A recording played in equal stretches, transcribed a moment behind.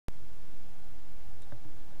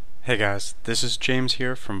Hey guys, this is James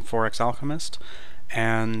here from Forex Alchemist,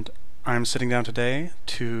 and I'm sitting down today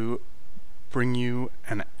to bring you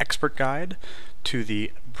an expert guide to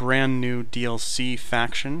the brand new DLC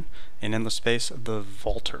faction in Endless Space, the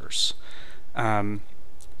Vaulters.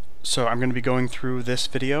 So I'm going to be going through this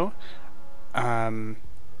video. It'll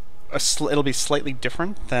be slightly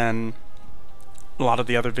different than a lot of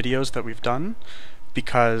the other videos that we've done,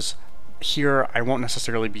 because here I won't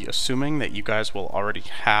necessarily be assuming that you guys will already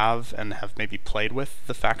have and have maybe played with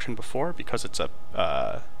the faction before, because it's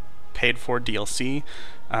a paid for DLC.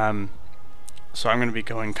 So I'm going to be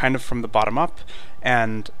going kind of from the bottom up,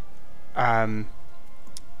 and and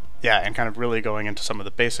kind of really going into some of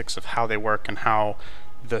the basics of how they work and how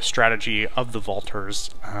the strategy of the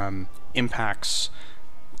Vaulters impacts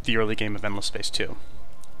the early game of Endless Space 2.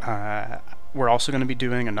 We're also going to be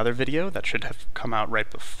doing another video that should have come out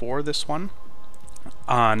right before this one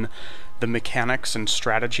on the mechanics and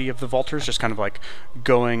strategy of the Vaulters, just kind of like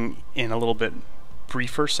going in a little bit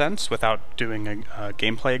briefer sense without doing a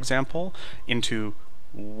gameplay example into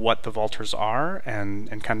what the Vaulters are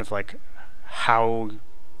and kind of like how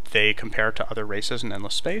they compare to other races in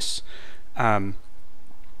Endless Space. And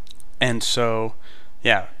so,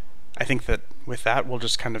 yeah, I think that with that, we'll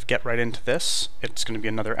just kind of get right into this. It's going to be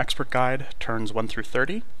another expert guide, turns 1 through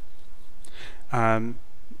 30.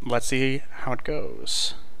 Let's see how it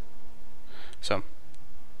goes. So,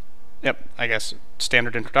 yep, I guess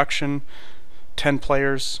standard introduction, 10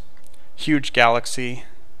 players, huge galaxy,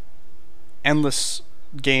 endless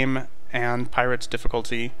game and pirates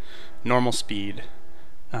difficulty, normal speed,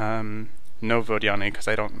 no Vodiani, because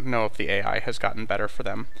I don't know if the AI has gotten better for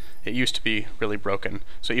them. It used to be really broken,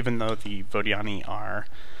 so even though the Vodiani are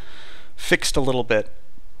fixed a little bit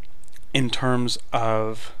in terms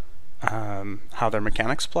of how their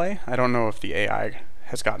mechanics play, I don't know if the AI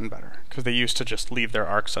has gotten better, because they used to just leave their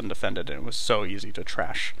arcs undefended, and it was so easy to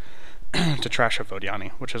trash to trash a Vodiani,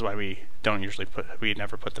 which is why we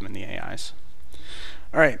never put them in the AIs.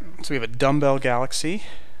 Alright, so we have a dumbbell galaxy.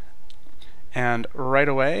 And right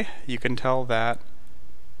away, you can tell that,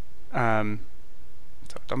 so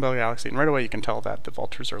Dumbbell Galaxy, and right away you can tell that the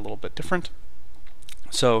Vaulters are a little bit different.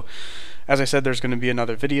 So, as I said, there's going to be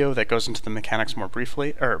another video that goes into the mechanics more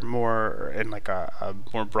briefly, or more in like a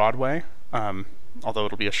more broad way, although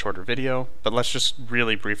it'll be a shorter video. But let's just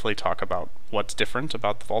really briefly talk about what's different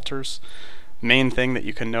about the Vaulters. Main thing that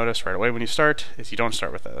you can notice right away when you start is you don't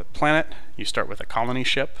start with a planet, you start with a colony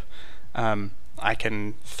ship. I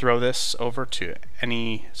can throw this over to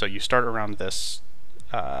any, so you start around this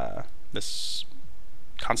this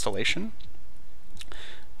constellation,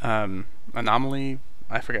 anomaly,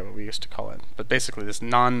 I forget what we used to call it, but basically this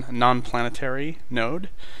non-planetary node,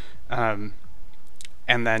 and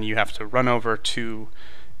then you have to run over to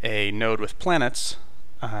a node with planets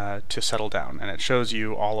to settle down, and it shows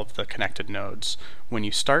you all of the connected nodes when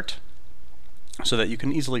you start, so that you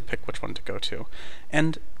can easily pick which one to go to.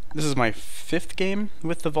 And this is my 5th game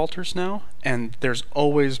with the Vaulters now, and there's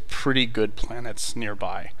always pretty good planets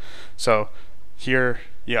nearby. So here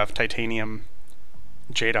you have Titanium,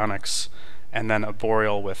 Jade Onyx, and then a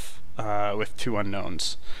Boreal with 2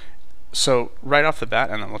 unknowns. So right off the bat,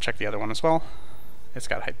 and then we'll check the other one as well, it's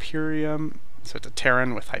got Hyperium, so it's a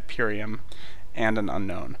Terran with Hyperium and an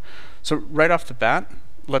unknown. So right off the bat,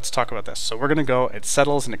 let's talk about this. So we're going to go, it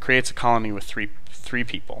settles and it creates a colony with three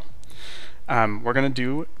people. We're going to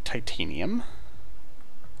do Titanium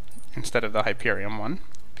instead of the Hyperium one,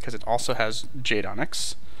 because it also has Jade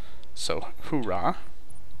Onyx, so hoorah.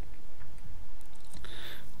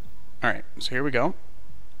 Alright, so here we go.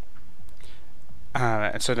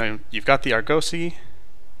 And so now you've got the Argosy,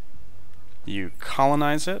 you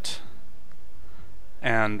colonize it,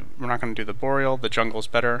 and we're not going to do the Boreal. The jungle's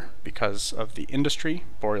better because of the industry.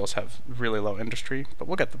 Boreals have really low industry, but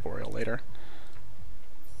we'll get the Boreal later.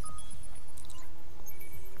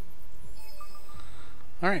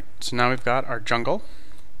 Alright, so now we've got our jungle,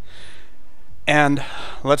 and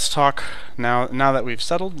let's talk, now that we've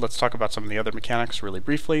settled, let's talk about some of the other mechanics really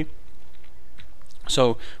briefly.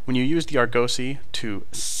 So when you use the Argosy to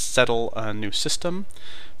settle a new system,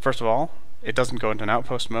 first of all, it doesn't go into an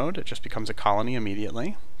outpost mode, it just becomes a colony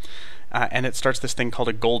immediately. And it starts this thing called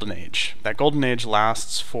a golden age. That golden age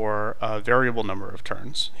lasts for a variable number of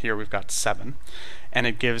turns. Here we've got 7. And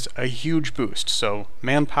it gives a huge boost, so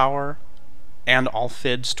manpower, and all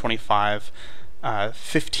FIDs 25,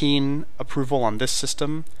 15 approval on this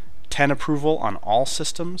system, 10 approval on all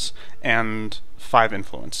systems, and 5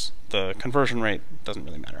 influence. The conversion rate doesn't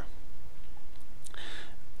really matter.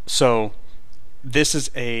 So this is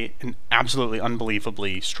an absolutely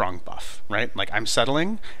unbelievably strong buff, right? Like, I'm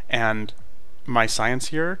settling, and my science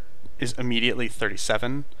here is immediately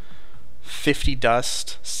 37, 50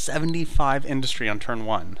 dust, 75 industry on turn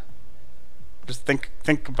 1. Just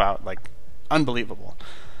think about, like, unbelievable.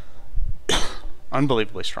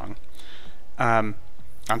 Unbelievably strong. On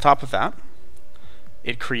top of that,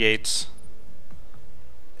 it creates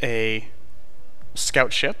a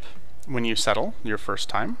scout ship when you settle your first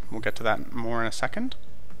time. We'll get to that more in a second.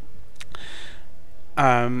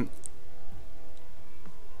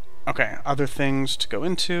 Okay, other things to go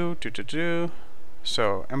into.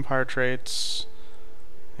 So, empire traits.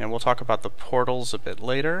 And we'll talk about the portals a bit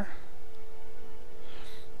later.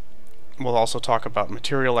 We'll also talk about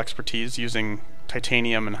material expertise using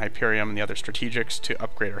titanium and hyperium and the other strategics to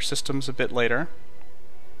upgrade our systems a bit later.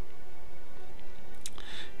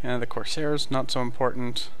 Yeah, the Corsairs, not so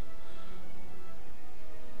important.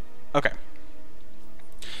 Okay.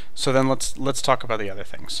 So then let's talk about the other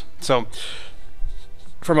things. So,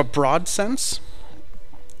 from a broad sense,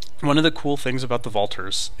 one of the cool things about the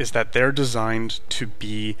Vaulters is that they're designed to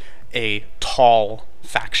be a tall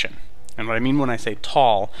faction. And what I mean when I say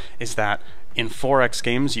tall is that in 4X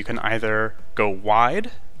games you can either go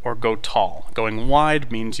wide or go tall. Going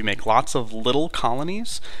wide means you make lots of little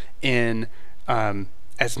colonies in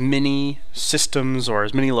as many systems or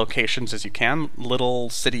as many locations as you can, little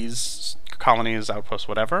cities, colonies, outposts,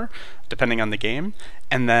 whatever, depending on the game.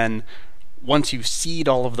 And then once you seed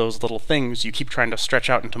all of those little things, you keep trying to stretch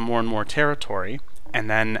out into more and more territory, and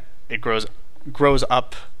then it grows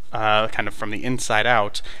up kind of from the inside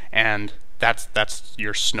out, and that's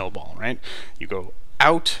your snowball, right? You go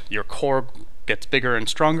out, your core gets bigger and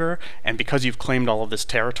stronger, and because you've claimed all of this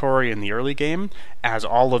territory in the early game, as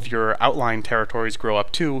all of your outlying territories grow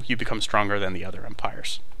up too, you become stronger than the other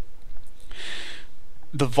empires.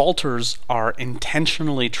 The Vaulters are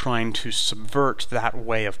intentionally trying to subvert that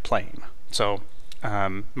way of playing. So,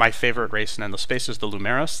 my favorite race in Endless Space is the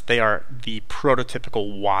Lumeris. They are the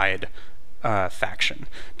prototypical wide faction,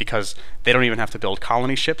 because they don't even have to build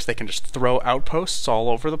colony ships. They can just throw outposts all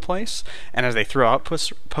over the place, and as they throw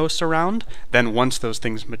outposts around, then once those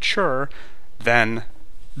things mature, then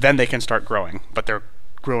they can start growing, but they're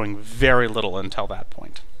growing very little until that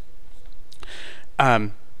point.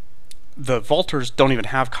 The Vaulters don't even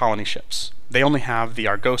have colony ships. They only have the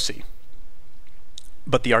Argosy.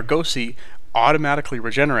 But the Argosy automatically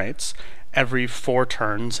regenerates every 4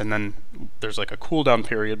 turns, and then there's like a cooldown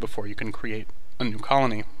period before you can create a new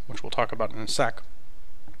colony, which we'll talk about in a sec.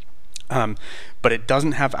 But it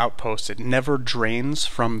doesn't have outposts. It never drains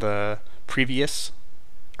from the previous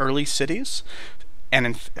early cities, and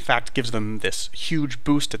in fact gives them this huge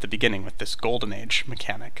boost at the beginning with this Golden Age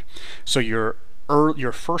mechanic. So your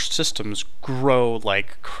first systems grow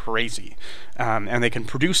like crazy, and they can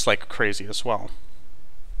produce like crazy as well.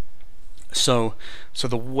 So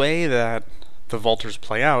the way that the Vaulters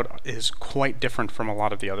play out is quite different from a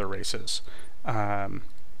lot of the other races in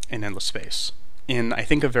Endless Space, in, I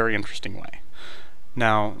think, a very interesting way.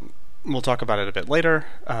 Now, we'll talk about it a bit later,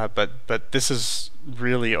 but this is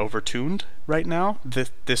really overtuned right now.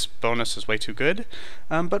 This bonus is way too good,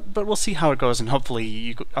 but we'll see how it goes, and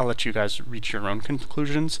hopefully I'll let you guys reach your own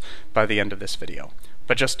conclusions by the end of this video.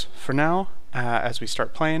 But just for now, as we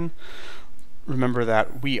start playing, remember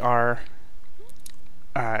that we are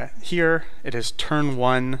here. It is turn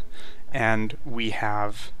 1, and we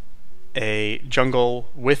have a jungle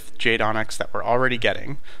with Jade Onyx that we're already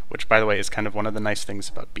getting, which, by the way, is kind of one of the nice things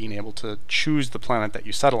about being able to choose the planet that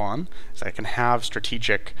you settle on, is that I can have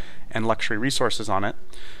strategic and luxury resources on it,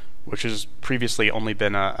 which has previously only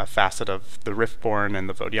been a facet of the Riftborn and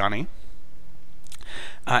the Vodiani.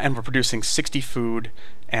 And we're producing 60 food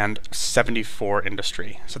and 74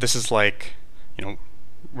 industry. So this is like, you know,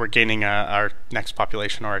 we're gaining our next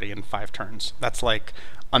population already in 5 turns. That's like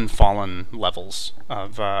unfallen levels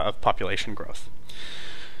of population growth.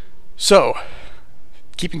 So,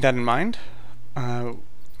 keeping that in mind, we're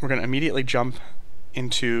going to immediately jump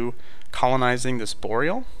into colonizing this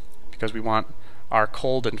boreal, because we want our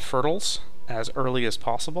cold and fertiles as early as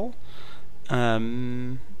possible.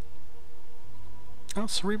 Well,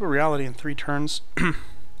 Cerebral Reality in 3 turns.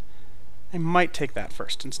 I might take that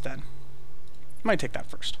first instead. Might take that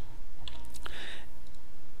first.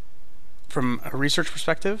 From a research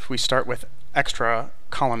perspective, we start with extra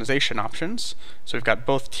colonization options. So we've got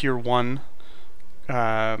both tier 1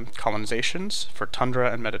 colonizations for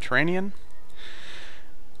Tundra and Mediterranean.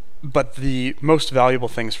 But the most valuable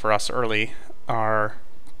things for us early are,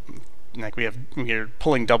 like, we're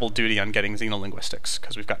pulling double duty on getting xenolinguistics,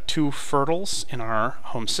 because we've got 2 fertiles in our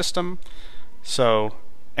home system, so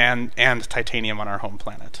and titanium on our home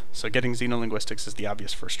planet. So getting xenolinguistics is the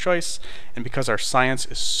obvious first choice, and because our science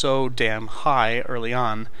is so damn high early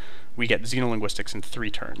on, we get xenolinguistics in 3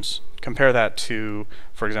 turns. Compare that to,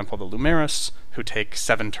 for example, the Lumeris, who take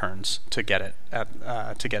 7 turns to get it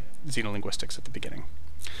to get xenolinguistics at the beginning.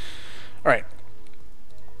 All right.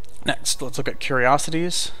 Next, let's look at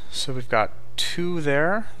curiosities. So we've got 2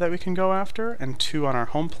 there that we can go after, and 2 on our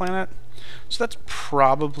home planet. So that's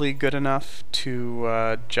probably good enough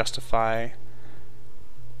to justify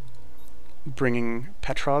bringing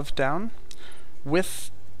Petrov down.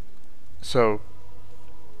 With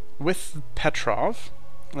Petrov,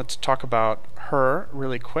 let's talk about her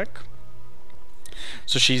really quick.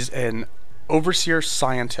 So she's an overseer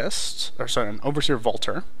scientist, or sorry, an overseer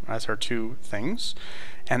vaulter as her 2 things,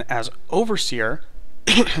 and as overseer,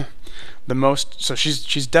 so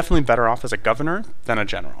she's definitely better off as a governor than a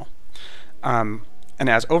general. And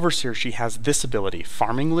as overseer, she has this ability,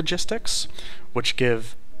 farming logistics, which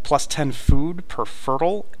give +10 food per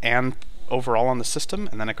fertile and overall on the system,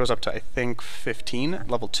 and then it goes up to, I think, 15 at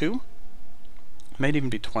level 2. It might even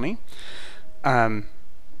be 20. But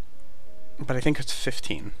I think it's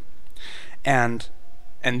 15. And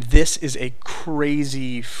this is a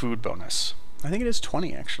crazy food bonus. I think it is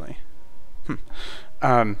 20, actually.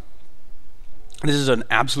 This is an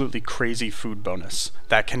absolutely crazy food bonus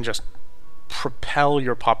that can just propel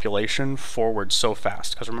your population forward so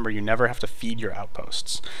fast, because remember, you never have to feed your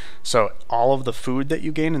outposts. So all of the food that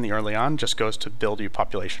you gain in the early on just goes to build your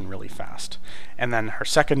population really fast. And then her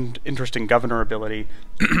second interesting governor ability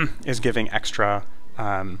is giving extra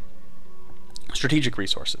strategic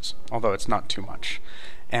resources, although it's not too much.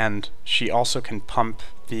 And she also can pump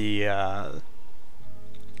the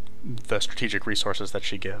strategic resources that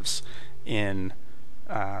she gives in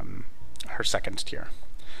her second tier.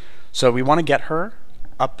 So we want to get her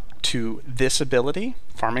up to this ability,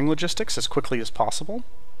 farming logistics, as quickly as possible.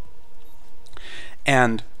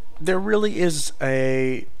 And there really is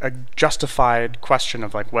a justified question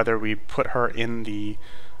of like whether we put her in the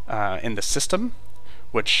system,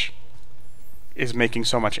 which is making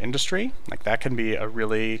so much industry. Like that can be a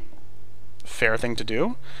really fair thing to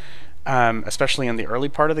do, especially in the early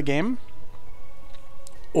part of the game.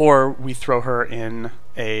 Or we throw her in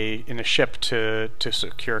a ship to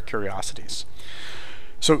secure curiosities.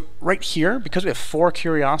 So right here, because we have 4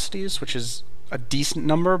 curiosities, which is a decent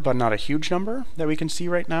number but not a huge number that we can see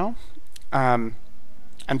right now. And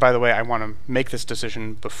by the way, I want to make this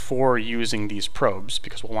decision before using these probes,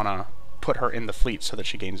 because we'll want to put her in the fleet so that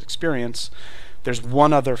she gains experience. There's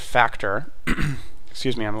one other factor,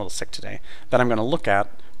 excuse me, I'm a little sick today, that I'm going to look at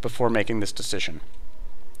before making this decision.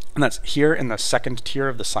 And that's here in the second tier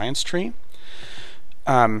of the science tree.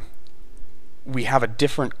 We have a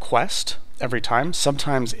different quest every time.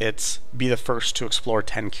 Sometimes it's be the first to explore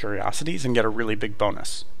 10 curiosities and get a really big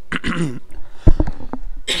bonus.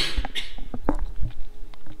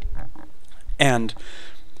 And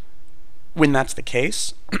when that's the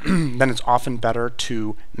case, then it's often better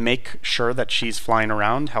to make sure that she's flying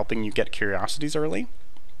around helping you get curiosities early.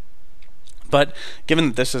 But given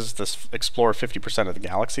that this is this explore 50% of the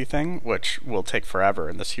galaxy thing, which will take forever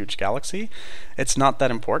in this huge galaxy, it's not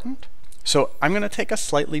that important. So I'm going to take a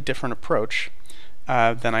slightly different approach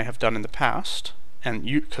than I have done in the past. And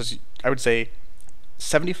because I would say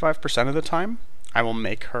 75% of the time, I will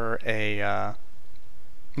make her an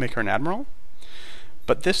admiral.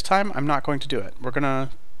 But this time, I'm not going to do it. We're going to,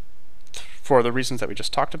 for the reasons that we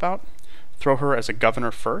just talked about, throw her as a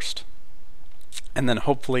governor first. And then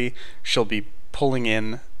hopefully she'll be pulling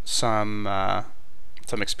in some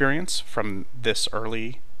experience from this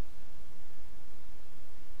early.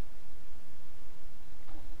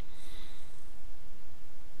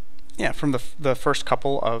 Yeah, from the first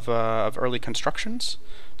couple of early constructions,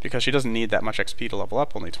 because she doesn't need that much XP to level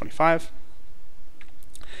up, only 25.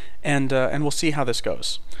 And we'll see how this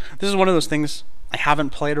goes. This is one of those things I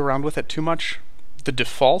haven't played around with it too much. The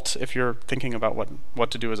default, if you're thinking about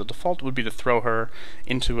what to do as a default, would be to throw her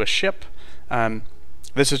into a ship.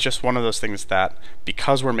 This is just one of those things that,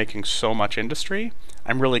 because we're making so much industry,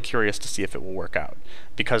 I'm really curious to see if it will work out.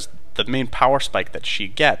 Because the main power spike that she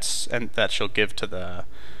gets and that she'll give to the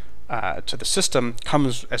system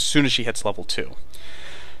comes as soon as she hits level 2.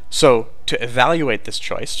 So to evaluate this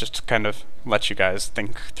choice, just to kind of let you guys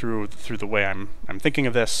think through the way I'm thinking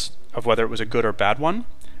of this, of whether it was a good or bad one,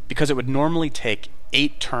 because it would normally take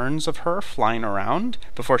 8 turns of her flying around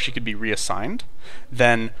before she could be reassigned,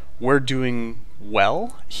 then we're doing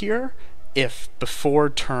well here if before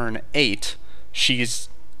turn 8 she's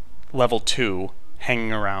level 2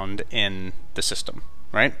 hanging around in the system,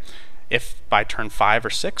 right? If by turn 5 or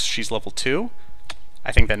 6 she's level 2,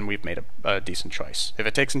 I think then we've made a decent choice. If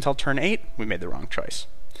it takes until turn 8, we made the wrong choice.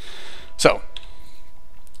 So,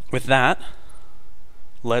 with that,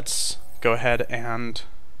 let's go ahead and...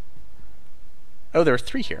 Oh, there are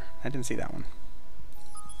 3 here. I didn't see that one.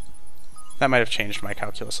 That might have changed my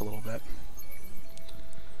calculus a little bit.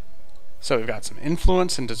 So we've got some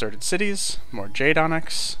influence in deserted cities, more jade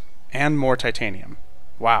onyx, and more titanium.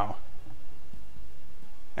 Wow.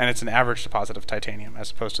 And it's an average deposit of titanium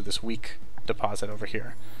as opposed to this weak deposit over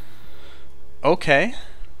here. Okay.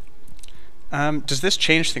 Does this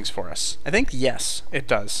change things for us? I think yes, it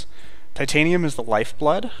does. Titanium is the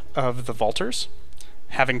lifeblood of the vaulters.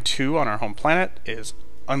 Having 2 on our home planet is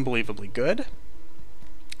unbelievably good.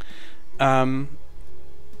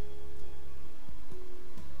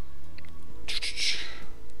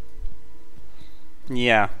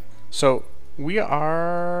 Yeah. So we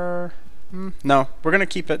are... No, we're gonna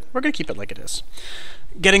keep it. We're gonna keep it like it is.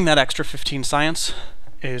 Getting that extra 15 science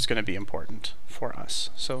is gonna be important for us.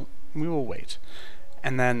 So we will wait,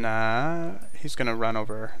 and then he's gonna run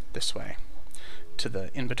over this way to the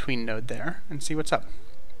in-between node there and see what's up.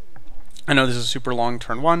 I know this is a super long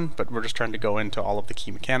turn 1, but we're just trying to go into all of the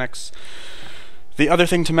key mechanics. The other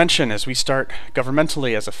thing to mention is we start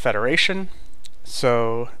governmentally as a federation,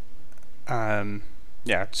 so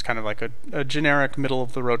yeah, it's kind of like a generic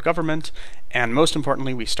middle-of-the-road government, and most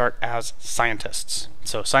importantly, we start as scientists.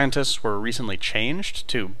 So scientists were recently changed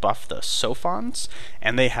to buff the Sophons,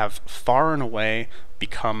 and they have far and away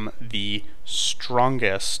become the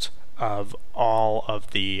strongest of all of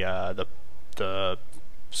the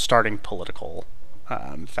starting political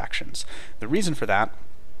factions. The reason for that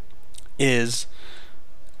is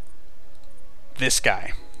this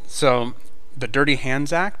guy. So the Dirty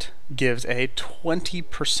Hands Act gives a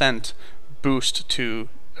 20% boost to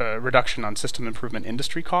reduction on system improvement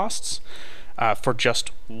industry costs for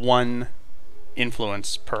just 1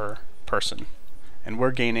 influence per person. And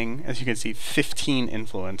we're gaining, as you can see, 15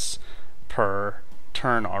 influence per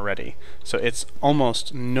turn already. So it's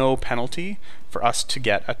almost no penalty for us to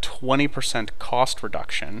get a 20% cost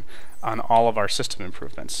reduction on all of our system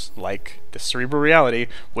improvements, like the Cerebral Reality,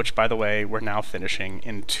 which, by the way, we're now finishing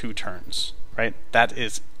in 2 turns, right? That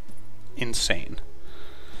is insane.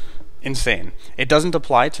 Insane. It doesn't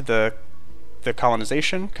apply to the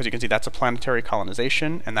colonization, because you can see that's a planetary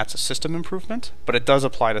colonization, and that's a system improvement, but it does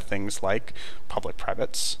apply to things like public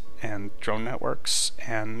privates, and drone networks,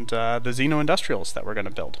 and the xeno-industrials that we're going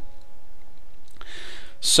to build.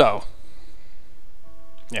 So,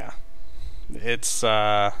 yeah, it's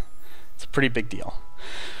a pretty big deal.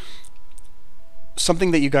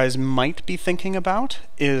 Something that you guys might be thinking about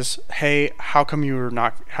is, hey, how come you're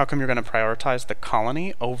going to prioritize the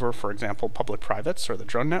colony over, for example, public privates or the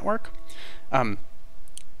drone network? And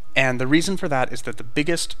the reason for that is that the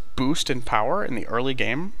biggest boost in power in the early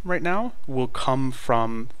game right now will come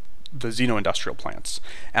from the xeno-industrial plants.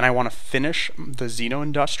 And I want to finish the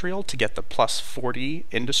xeno-industrial to get the plus 40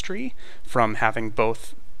 industry from having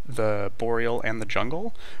both the boreal and the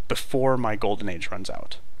jungle before my golden age runs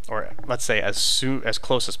out. Or let's say as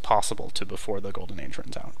close as possible to before the golden age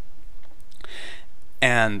runs out.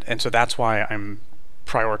 And so that's why I'm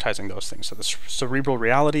prioritizing those things. So the Cerebral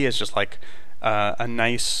Reality is just like a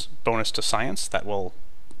nice bonus to science that will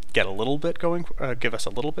get a little bit going, give us a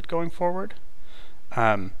little bit going forward.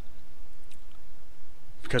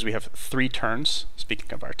 Because we have 3 turns,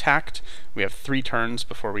 speaking of our tact, we have 3 turns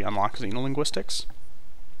before we unlock xenolinguistics.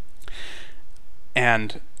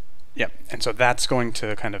 And yeah, and so that's going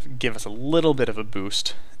to kind of give us a little bit of a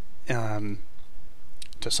boost to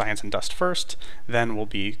Science and Dust first, then we'll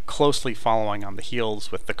be closely following on the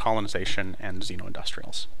heels with the colonization and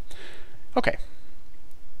xeno-industrials. Okay,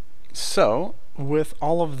 so with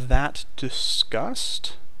all of that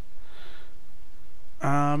discussed,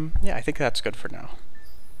 yeah, I think that's good for now.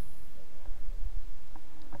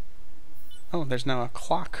 Oh, there's now a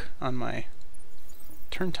clock on my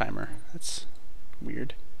turn timer. That's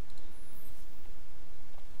weird.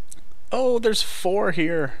 Oh, there's 4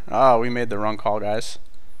 here. Oh, we made the wrong call, guys.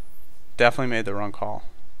 Definitely made the wrong call.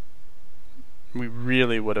 We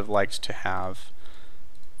really would have liked to have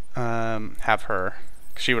her.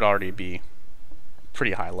 She would already be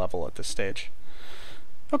pretty high level at this stage.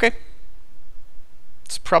 Okay.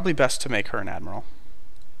 It's probably best to make her an admiral.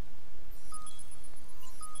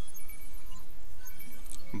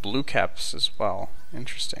 Blue caps as well.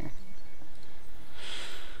 Interesting.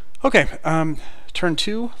 Okay, turn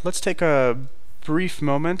 2. Let's take a brief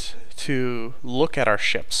moment to look at our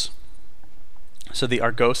ships. So the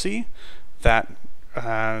Argosy that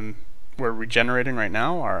we're regenerating right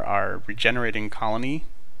now, our regenerating colony,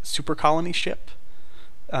 super colony ship,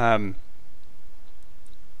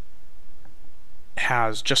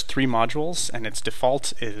 has just 3 modules, and its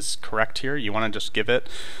default is correct here. You want to just give it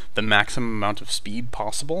the maximum amount of speed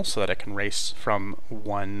possible so that it can race from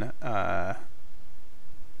one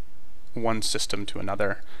system to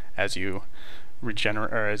another as you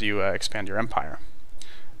regenerate, or as you expand your empire.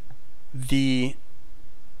 The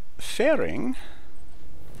fairing,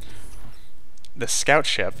 the scout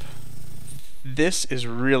ship, this is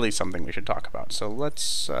really something we should talk about. So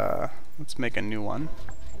let's make a new one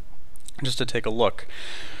just to take a look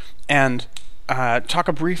and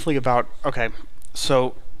talk briefly about, okay,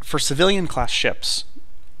 so for civilian class ships,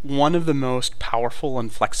 one of the most powerful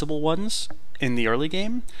and flexible ones in the early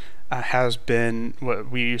game has been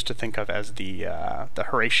what we used to think of as the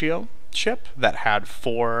Horatio ship that had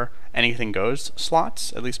 4 anything goes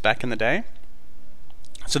slots, at least back in the day,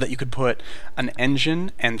 so that you could put an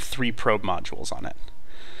engine and 3 probe modules on it.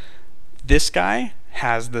 This guy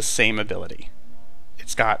has the same ability.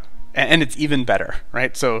 It's got, and it's even better,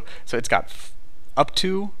 right? So it's got up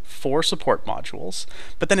to 4 support modules,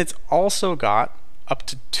 but then it's also got up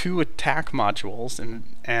to 2 attack modules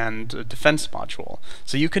and a defense module.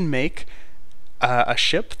 So you can make a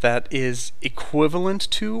ship that is equivalent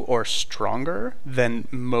to or stronger than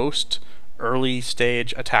most early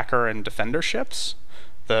stage attacker and defender ships,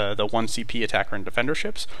 the 1 CP attacker and defender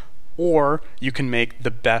ships, or you can make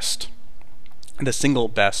the single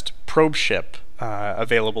best probe ship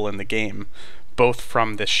available in the game, both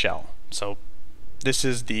from this shell. So this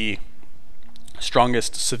is the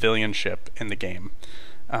strongest civilian ship in the game,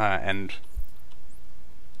 and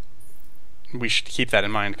we should keep that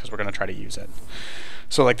in mind because we're going to try to use it.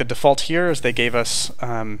 So like the default here is they gave us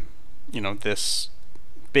this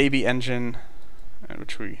baby engine,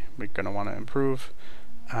 which we're going to want to improve,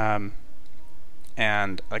 and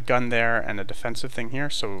a gun there and a defensive thing here.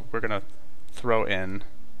 So we're going to throw in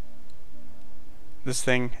this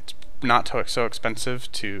thing. It's not so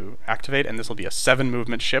expensive to activate, and this will be a 7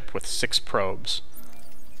 movement ship with 6 probes.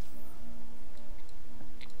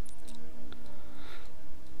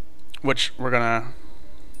 Which we're gonna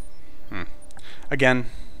again,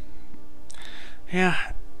 yeah,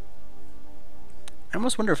 I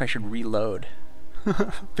almost wonder if I should reload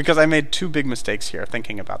because I made 2 big mistakes here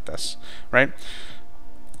thinking about this, right?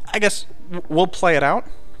 I guess we'll play it out,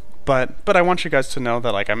 but I want you guys to know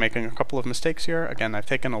that, like, I'm making a couple of mistakes here. Again, I've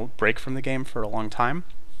taken a break from the game for a long time,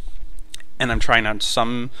 and I'm trying out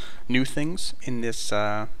some new things in this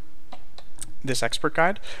this expert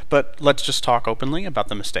guide, but let's just talk openly about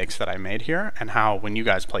the mistakes that I made here and how when you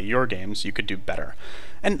guys play your games you could do better.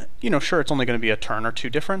 And sure, it's only going to be a turn or 2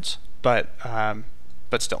 difference, but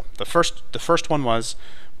still, the first one was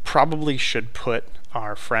probably should put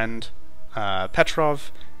our friend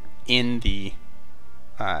Petrov in the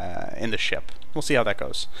ship. We'll see how that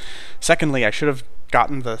goes. Secondly, I should have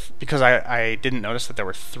gotten because I didn't notice that there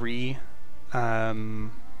were 3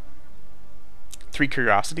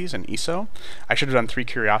 curiosities in ESO. I should have done 3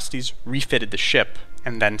 curiosities, refitted the ship,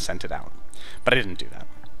 and then sent it out. But I didn't do that.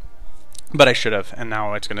 But I should have, and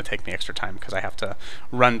now it's going to take me extra time because I have to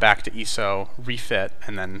run back to ESO, refit,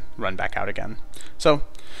 and then run back out again. So,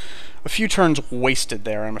 a few turns wasted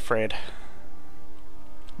there, I'm afraid.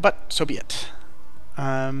 But so be it.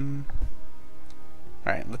 Alright,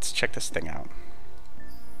 let's check this thing out.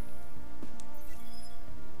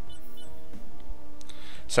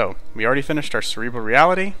 So, we already finished our cerebral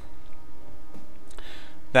reality.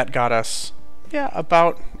 That got us,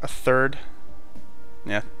 about a third.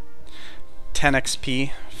 10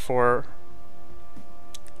 XP for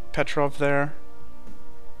Petrov there.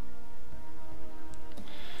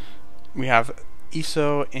 We have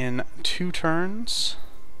ESO in 2 turns,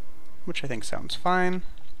 which I think sounds fine.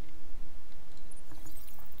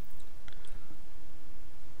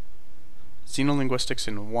 Xenolinguistics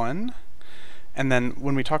in 1. And then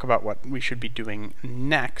when we talk about what we should be doing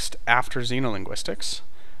next after xenolinguistics,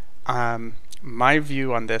 my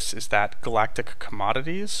view on this is that galactic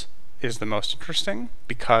commodities is the most interesting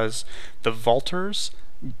because the Vaulters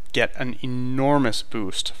get an enormous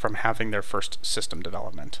boost from having their first system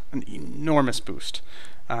development. An enormous boost.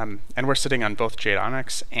 And we're sitting on both Jade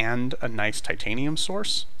Onyx and a nice titanium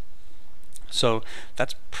source. So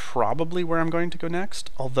that's probably where I'm going to go next,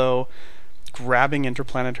 although grabbing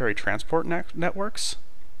interplanetary transport networks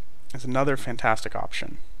is another fantastic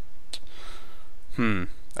option.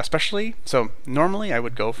 Especially, so normally I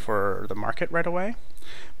would go for the market right away,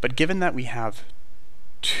 but given that we have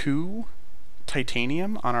 2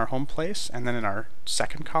 titanium on our home place, and then in our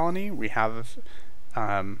second colony we have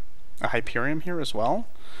a Hyperium here as well,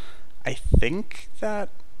 I think that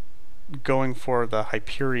going for the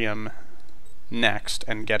Hyperium next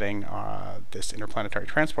and getting this interplanetary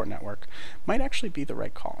transport network might actually be the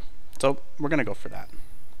right call. So we're going to go for that.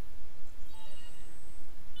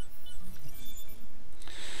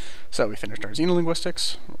 So we finished our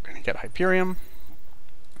xenolinguistics. We're going to get Hyperion.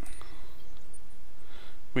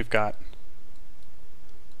 We've got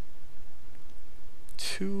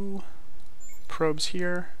 2 probes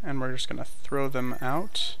here, and we're just going to throw them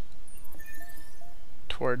out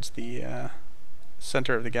towards the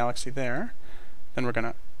center of the galaxy there. Then we're going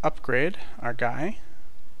to upgrade our guy.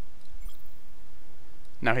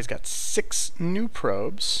 Now he's got 6 new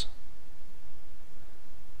probes.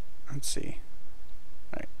 Let's see.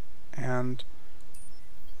 Right. And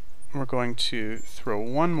we're going to throw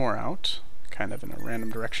 1 more out, kind of in a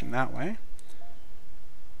random direction that way.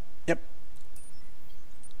 Yep.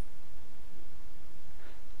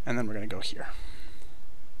 And then we're going to go here.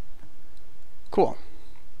 Cool.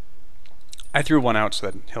 I threw 1 out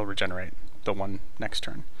so that he'll regenerate the one next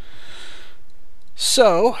turn.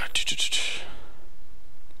 So,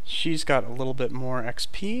 she's got a little bit more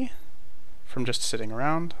XP from just sitting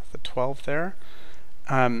around, the 12 there.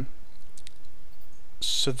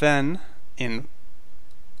 So then,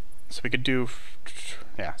 so we could do,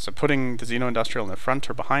 yeah, so putting the Xeno-Industrial in the front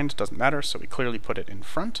or behind doesn't matter, so we clearly put it in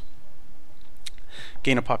front.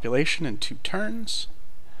 Gain a population in 2 turns.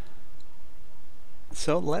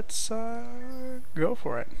 So let's go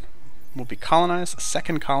for it. We'll be colonized,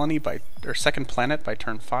 second colony or second planet by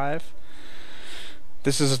turn 5.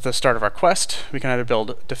 This is the start of our quest. We can either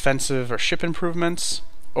build defensive or ship improvements,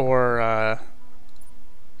 or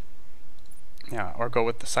go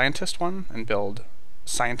with the scientist one and build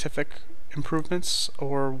scientific improvements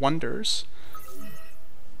or wonders.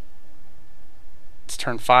 It's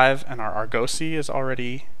turn 5, and our Argosy is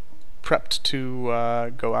already prepped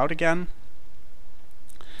to go out again.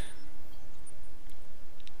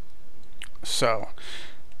 So,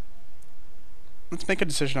 let's make a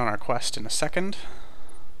decision on our quest in a second.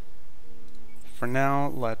 For now,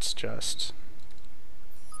 let's just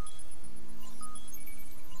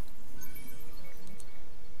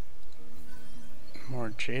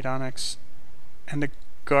more Jade Onyx and a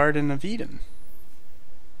Garden of Eden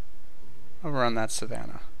over on that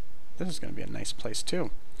savannah. This is going to be a nice place too.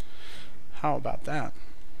 How about that?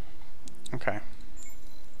 Okay.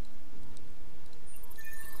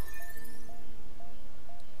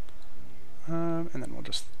 And then we'll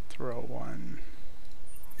just throw 1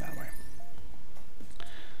 that way.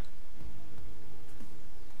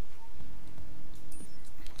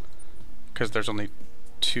 Because there's only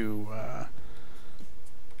 2,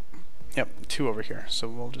 yep, 2 over here. So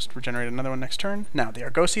we'll just regenerate another one next turn. Now, the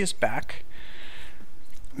Argosy is back.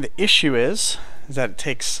 The issue is that it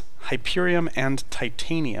takes Hyperium and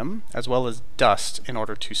Titanium, as well as dust, in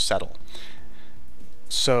order to settle.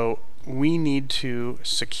 So we need to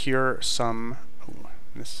secure some,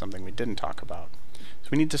 this is something we didn't talk about. So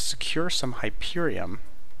we need to secure some Hyperium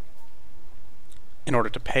in order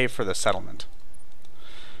to pay for the settlement.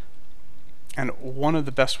 And one of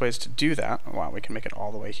the best ways to do that, wow, we can make it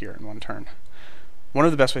all the way here in 1 turn. One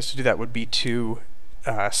of the best ways to do that would be to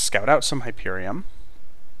scout out some Hyperium.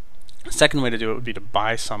 The second way to do it would be to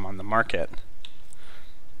buy some on the market.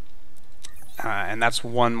 And that's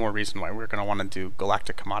one more reason why we're going to want to do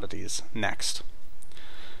galactic commodities next,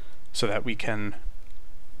 so that we can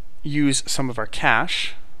use some of our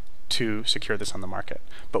cash to secure this on the market.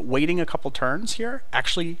 But waiting a couple turns here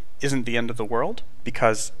actually isn't the end of the world,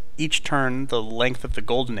 because each turn the length of the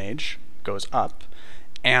Golden Age goes up,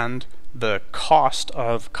 and the cost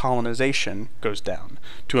of colonization goes down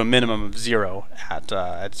to a minimum of 0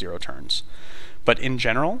 at 0 turns. But in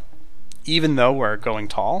general, even though we're going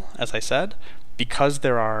tall, as I said, because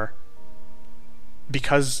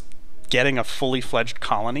getting a fully fledged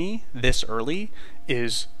colony this early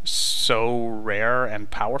is so rare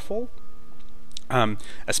and powerful,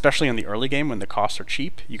 especially in the early game when the costs are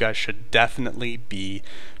cheap, you guys should definitely be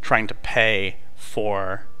trying to pay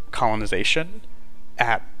for colonization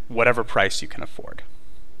at whatever price you can afford.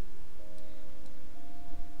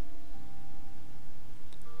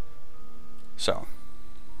 So,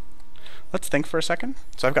 let's think for a second.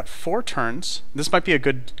 So I've got 4 turns. This might be a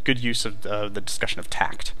good use of the discussion of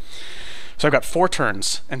tact. So I've got 4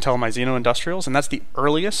 turns until my Xeno-Industrials, and that's the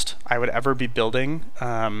earliest I would ever be building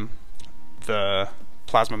the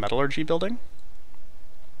plasma metallurgy building,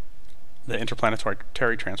 the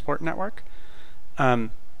interplanetary transport network.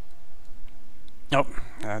 Nope.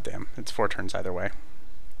 Damn. It's 4 turns either way.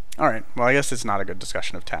 Alright, well I guess it's not a good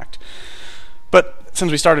discussion of tact. But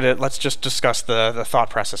since we started it, let's just discuss the thought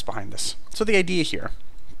process behind this. So the idea here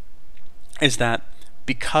is that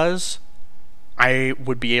because I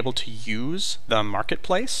would be able to use the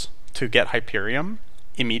marketplace to get Hyperium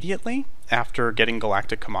immediately after getting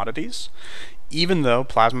galactic commodities, even though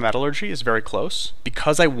plasma metallurgy is very close,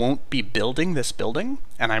 because I won't be building this building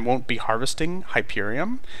and I won't be harvesting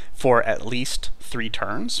Hyperium for at least 4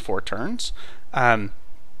 turns.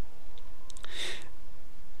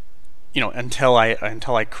 Until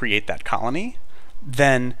I create that colony,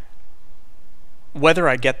 then whether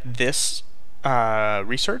I get this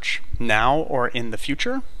research now or in the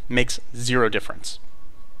future makes 0 difference.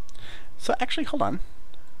 So actually, hold on.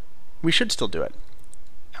 We should still do it.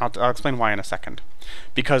 I'll explain why in a second.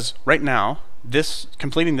 Because right now,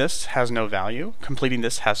 completing this has no value. Completing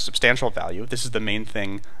this has substantial value. This is the main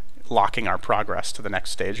thing locking our progress to the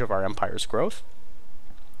next stage of our empire's growth.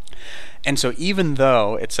 And so even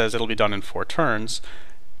though it says it'll be done in 4 turns,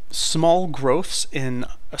 small growth in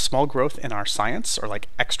our science, or like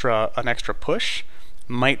an extra push,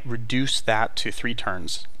 might reduce that to 3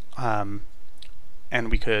 turns. And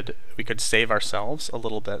we could save ourselves a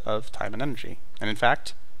little bit of time and energy. And in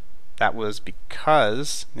fact, that was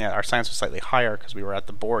because our science was slightly higher because we were at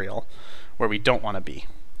the Boreal, where we don't want to be,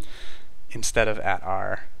 instead of at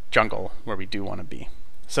our jungle, where we do want to be.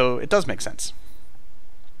 So it does make sense.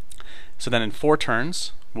 So then in 4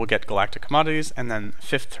 turns, we'll get galactic commodities, and then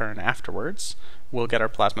 5th turn afterwards, we'll get our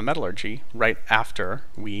plasma metallurgy right after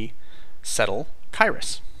we settle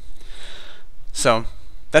Kairos. So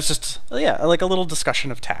that's just, like a little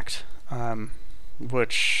discussion of tact,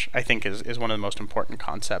 which I think is one of the most important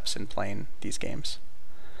concepts in playing these games.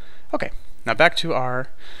 Okay, now back to our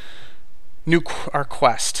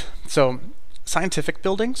quest. So scientific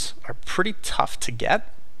buildings are pretty tough to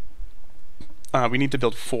get. We need to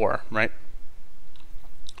build 4, right?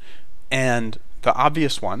 And the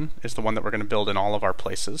obvious one is the one that we're going to build in all of our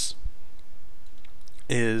places,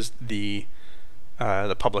 is the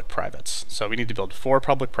public privates. So we need to build 4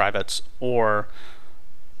 public privates or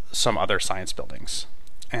some other science buildings.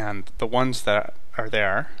 And the ones that are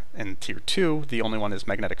there in tier 2, the only one is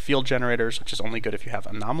magnetic field generators, which is only good if you have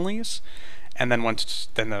anomalies. And then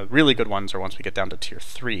then the really good ones are once we get down to tier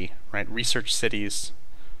 3, right? Research cities,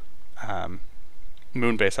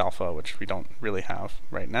 Moonbase Alpha, which we don't really have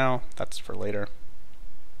right now. That's for later.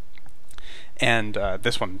 And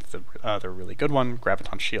this one, the other really good one,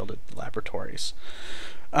 graviton shielded laboratories.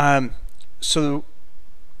 So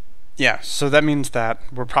that means that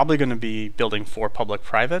we're probably going to be building 4 public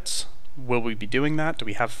privates. Will we be doing that? Do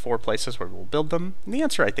we have 4 places where we'll build them? And the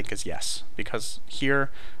answer, I think, is yes, because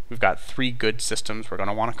here we've got 3 good systems. We're going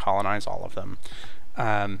to want to colonize all of them.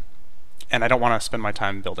 And I don't want to spend my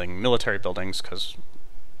time building military buildings because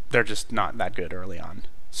they're just not that good early on.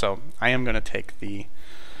 So I am going to take the...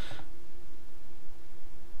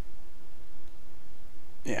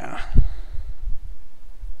 I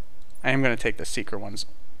am going to take the Seeker ones.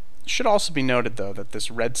 It should also be noted, though, that this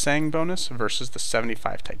Red Sang bonus versus the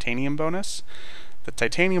 75 Titanium bonus, the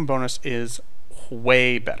Titanium bonus is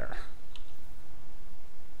way better.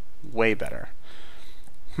 Way better.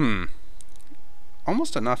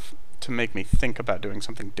 Almost enough to make me think about doing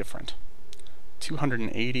something different.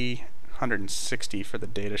 280, 160 for the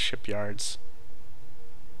data shipyards.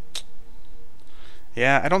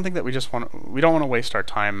 Yeah, I don't think that we don't want to waste our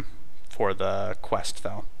time for the quest,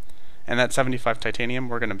 though. And that 75 titanium,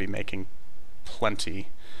 we're going to be making plenty,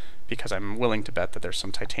 because I'm willing to bet that there's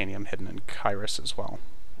some titanium hidden in Kairos as well.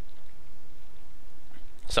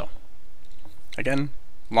 So, again,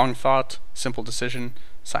 long thought, simple decision,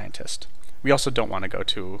 scientist. We also don't want to go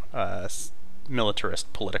to a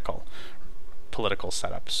militarist political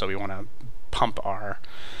setup, so we want to pump our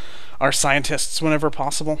scientists whenever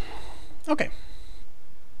possible. Okay.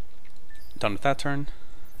 Done with that turn.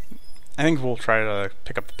 I think we'll try to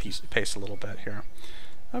pick up the pace a little bit here.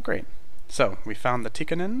 Oh, great. So, we found the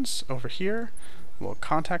Tikkanins over here. We'll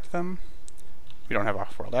contact them. We don't have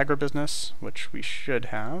off-world agribusiness, which we should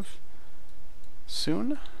have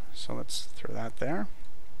soon. So let's throw that there.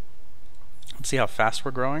 Let's see how fast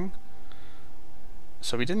we're growing.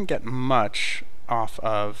 So we didn't get much off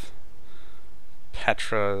of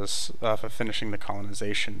Petra's, off of finishing the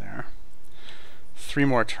colonization there. 3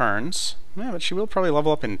 more turns. Yeah, but she will probably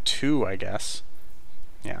level up in 2, I guess.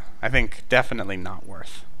 Yeah, I think definitely not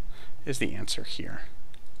worth is the answer here.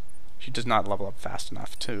 She does not level up fast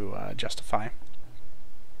enough to justify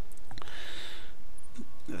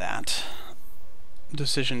that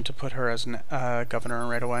decision to put her as an governor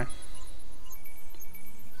right away.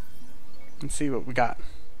 Let's see what we got.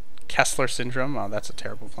 Kessler Syndrome, oh, that's a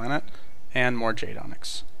terrible planet. And more Jade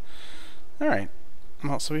Onyx. Alright.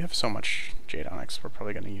 Well, so we have so much Jade Onyx, we're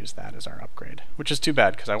probably going to use that as our upgrade. Which is too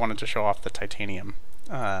bad, because I wanted to show off the Titanium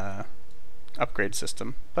upgrade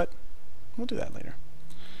system, but we'll do that later.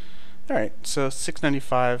 Alright, so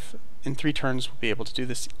 695. In 3 turns we'll be able to do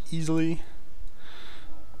this easily.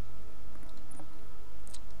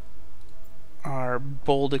 Our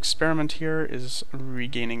bold experiment here is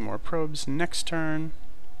regaining more probes next turn.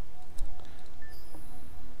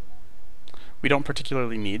 We don't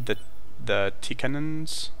particularly need the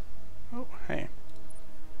T-cannons. Oh, hey.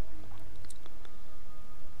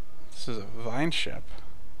 This is a vine ship.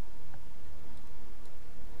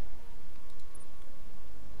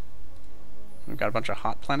 We've got a bunch of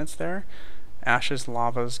hot planets there. Ashes,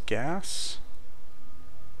 lavas, gas.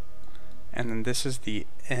 And then this is the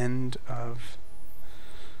end of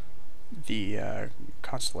the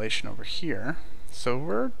constellation over here. So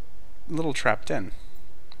we're a little trapped in.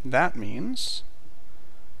 That means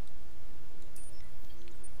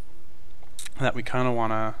that we kind of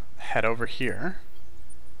want to head over here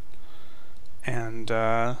and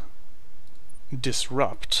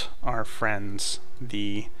disrupt our friends,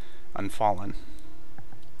 the Unfallen.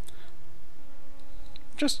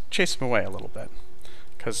 Just chase them away a little bit.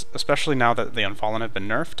 Because especially now that the Unfallen have been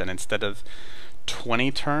nerfed, and instead of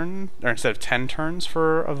 10 turns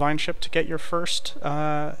for a vine ship to get your first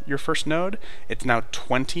node, it's now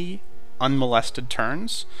 20 unmolested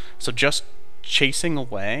turns. So just chasing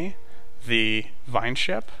away the vine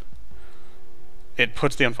ship, it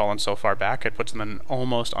puts the Unfallen so far back, it puts them in an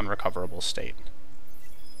almost unrecoverable state.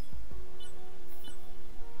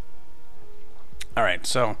 Alright,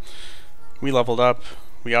 so we leveled up.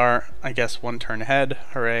 We are, I guess, 1 turn ahead.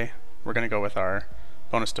 Hooray. We're going to go with our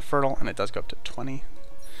bonus to fertile, and it does go up to 20.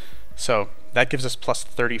 So that gives us plus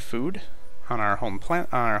 30 food on our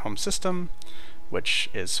home system, which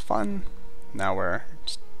is fun. Now we're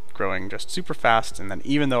just growing just super fast, and then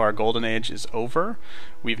even though our golden age is over,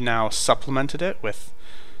 we've now supplemented it with,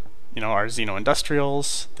 you know, our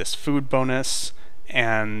Xeno-Industrials, this food bonus,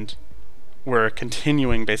 and we're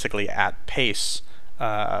continuing basically at pace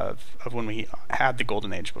of when we had the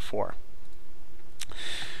golden age before.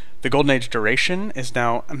 The golden age duration is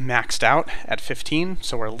now maxed out at 15,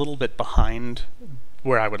 so we're a little bit behind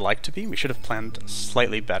where I would like to be. We should have planned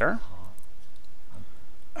slightly better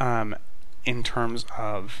in terms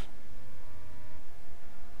of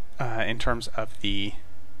the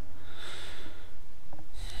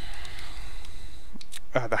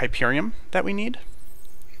Hyperium that we need.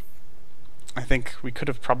 I think we could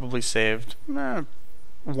have probably saved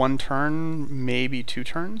 1 turn, maybe 2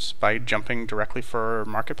 turns, by jumping directly for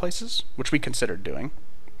marketplaces, which we considered doing.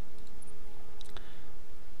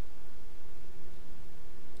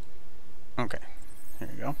 Okay, here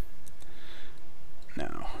we go.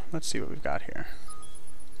 Now, let's see what we've got here.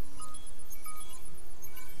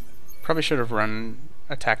 Probably should have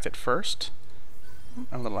attacked it first.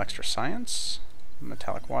 A little extra science,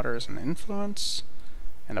 metallic waters and influence,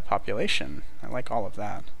 and a population. I like all of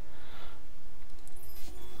that.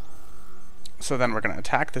 So then we're going to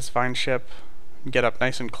attack this vine ship, get up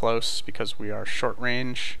nice and close because we are short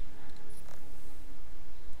range.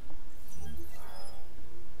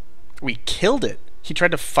 We killed it! He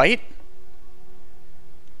tried to fight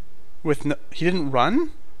with no... He didn't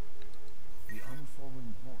run? The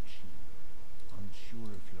Unfallen watch you,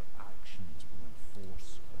 unsure if your actions will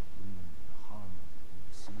enforce or ruin the harmony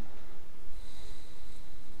you seek.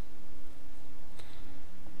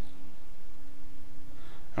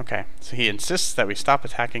 Okay, so he insists that we stop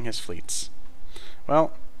attacking his fleets.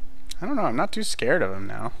 Well, I don't know, I'm not too scared of him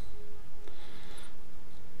now.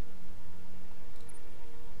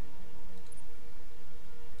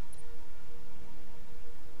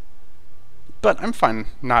 But I'm fine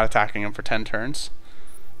not attacking him for 10 turns.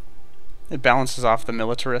 It balances off the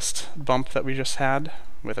militarist bump that we just had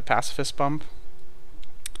with a pacifist bump.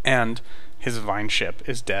 And his vine ship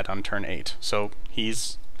is dead on turn 8, so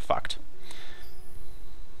he's fucked.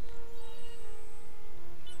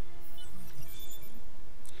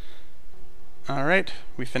 Alright,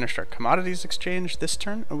 we finished our commodities exchange this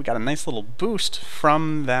turn, and we got a nice little boost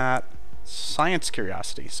from that science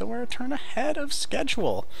curiosity, so we're a turn ahead of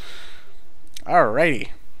schedule. Alrighty,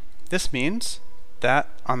 this means that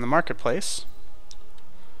on the marketplace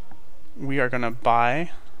we are going to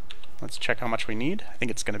buy, let's check how much we need. I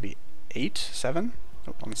think it's going to be 7,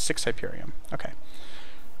 only 6 Hyperium. Okay,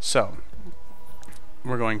 so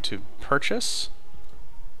we're going to purchase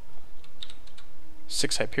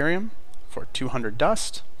 6 Hyperium for 200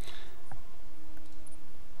 dust,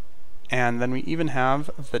 and then we even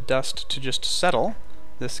have the dust to just settle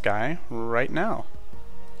this guy right now.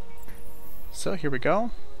 So here we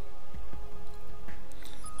go.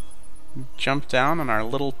 Jump down on our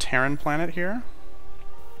little Terran planet here,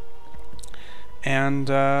 and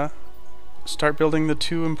start building the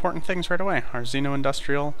two important things right away, our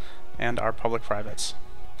Xeno-Industrial and our public privates.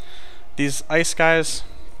 These ice guys,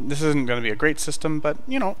 this isn't going to be a great system, but,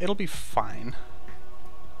 you know, it'll be fine.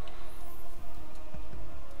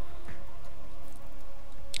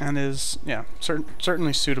 And is, yeah,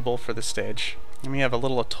 certainly suitable for this stage. And we have a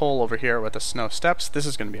little atoll over here with the snow steppes. This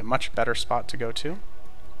is going to be a much better spot to go to.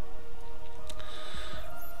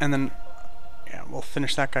 And then, yeah, we'll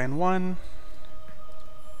finish that guy in 1.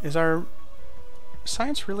 Is our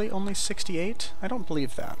science really only 68? I don't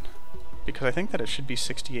believe that, because I think that it should be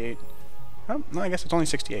 68. Oh, no, I guess it's only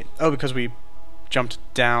 68. Oh, because we jumped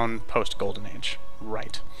down post-Golden Age.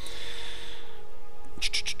 Right.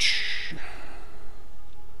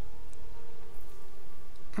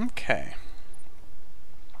 Okay.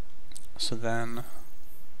 So then,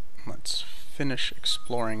 let's finish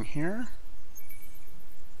exploring here.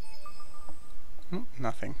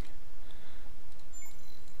 Nothing.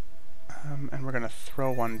 And we're going to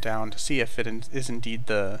throw one down to see if it is indeed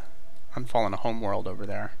the Unfallen homeworld over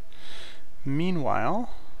there. Meanwhile,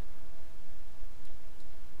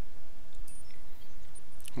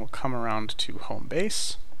 we'll come around to home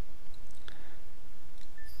base.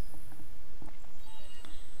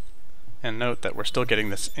 And note that we're still getting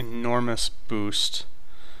this enormous boost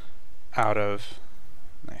out of,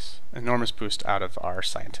 enormous boost out of our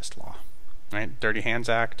scientist law. Right? Dirty Hands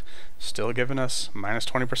Act still giving us minus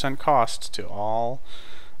 20% cost to all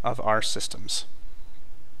of our systems.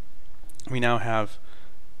 We now have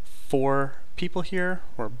 4 people here.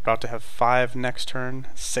 We're about to have 5 next turn,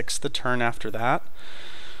 6 the turn after that.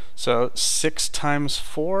 So 6 times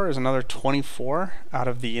 4 is another 24 out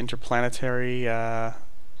of the interplanetary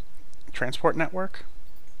transport network.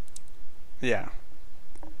 Yeah,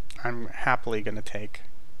 I'm happily going to take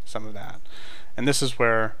some of that. And this is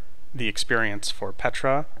where the experience for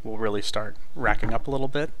Petra will really start racking up a little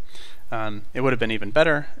bit. It would have been even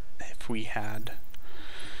better if we had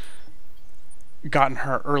gotten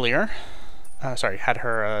her earlier. Had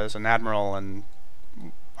her as an admiral and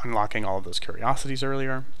unlocking all of those curiosities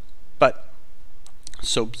earlier. But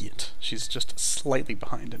so be it. She's just slightly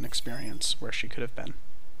behind in experience where she could have been.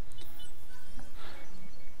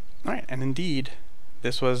 Alright, and indeed,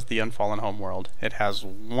 this was the Unfallen homeworld. It has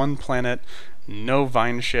 1 planet, no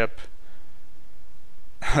vine ship,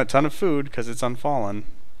 a ton of food because it's Unfallen,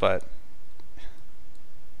 but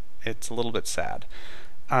it's a little bit sad.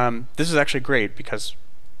 This is actually great because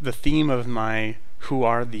the theme of my who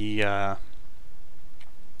are the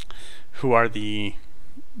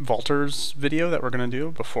Vaulters video that we're going to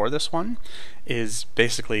do before this one is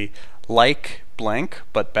basically like blank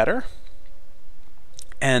but better.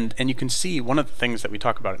 And you can see one of the things that we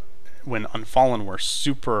talk about when Unfallen were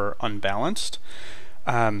super unbalanced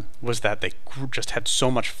was that they just had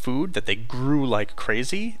so much food that they grew like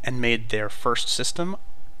crazy and made their first system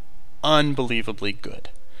unbelievably good.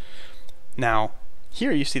 Now,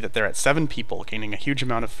 here you see that they're at 7 people, gaining a huge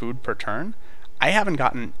amount of food per turn. I haven't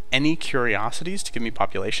gotten any curiosities to give me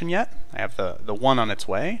population yet. I have the 1 on its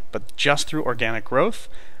way, but just through organic growth,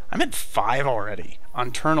 I'm at 5 already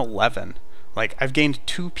on turn 11. Like, I've gained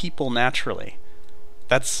 2 people naturally.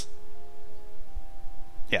 That's...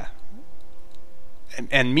 yeah.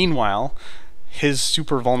 And meanwhile, his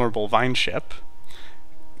super vulnerable vine ship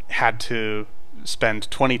had to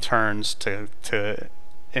spend 20 turns to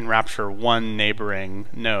enrapture 1 neighboring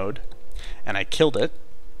node, and I killed it.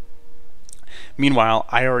 Meanwhile,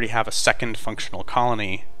 I already have a 2nd functional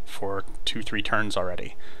colony for 2-3 turns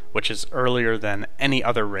already, which is earlier than any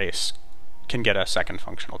other race can get a 2nd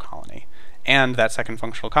functional colony. And that 2nd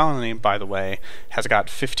functional colony, by the way, has got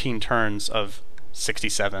 15 turns of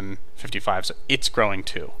 67, 55, so it's growing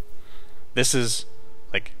too. This is,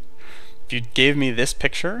 like, if you gave me this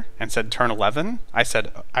picture and said turn 11,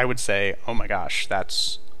 I would say, oh my gosh,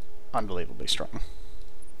 that's unbelievably strong.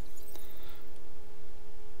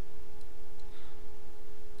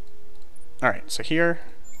 Alright, so here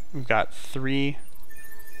we've got 3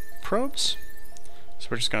 probes, so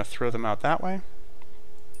we're just going to throw them out that way.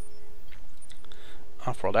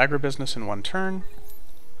 Off-world agribusiness in 1 turn.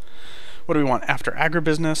 What do we want after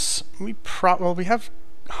agribusiness? We have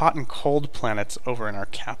hot and cold planets over in our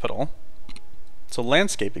capital, so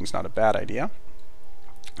landscaping's not a bad idea.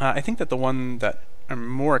 I think that the one that I'm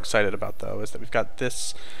more excited about, though, is that we've got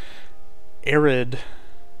this arid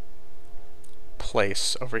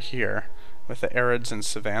place over here with the arids and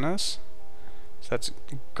savannas. So that's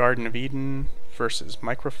Garden of Eden versus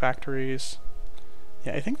microfactories.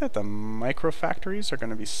 Yeah, I think that the microfactories are going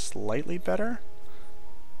to be slightly better.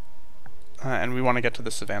 And we want to get to the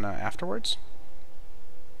savanna afterwards.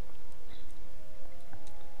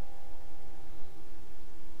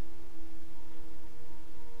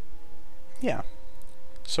 Yeah.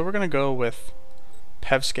 So we're going to go with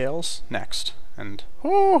PEV scales next. And,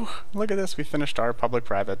 oh, look at this. We finished our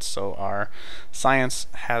public-privates, so our science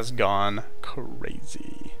has gone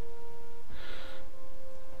crazy.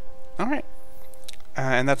 Alright.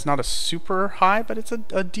 And that's not a super high, but it's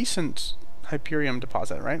a decent Hyperium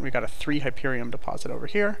deposit, right? We got a 3 Hyperium deposit over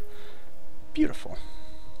here. Beautiful.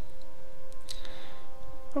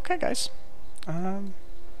 Okay, guys.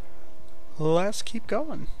 Let's keep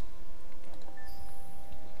going.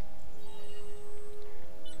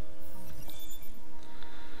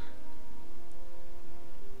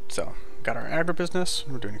 So, got our agribusiness,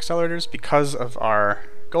 we're doing accelerators. Because of our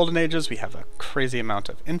golden ages, we have a crazy amount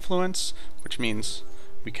of influence, which means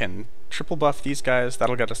we can triple buff these guys.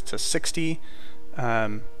 That'll get us to 60.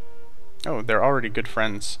 Oh, they're already good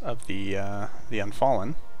friends of the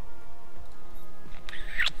Unfallen.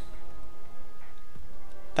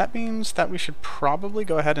 That means that we should probably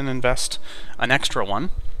go ahead and invest an extra one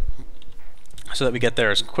so that we get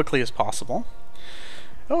there as quickly as possible.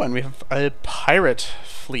 Oh, and we have a pirate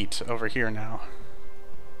fleet over here now.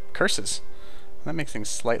 Curses. That makes things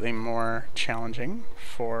slightly more challenging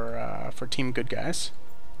for Team Good Guys.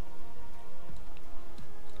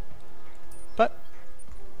 But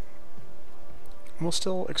we'll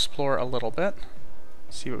still explore a little bit,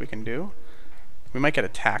 see what we can do. We might get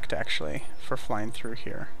attacked, actually, for flying through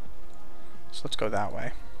here. So let's go that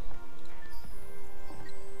way.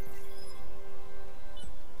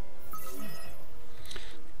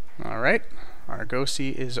 Alright, Argosy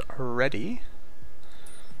is ready.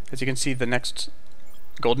 As you can see, the next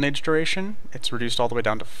Golden Age duration, it's reduced all the way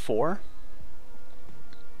down to 4.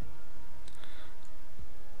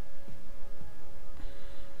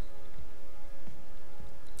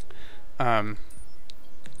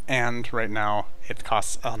 And right now, it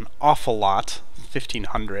costs an awful lot,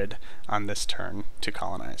 1,500 on this turn to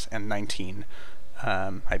colonize, and 19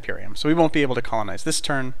 Hyperium. So we won't be able to colonize this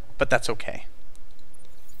turn, but that's okay.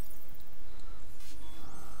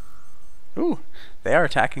 Ooh, they are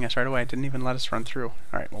attacking us right away. Didn't even let us run through.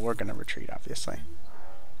 Alright, well, we're going to retreat, obviously.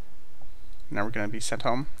 Now we're going to be sent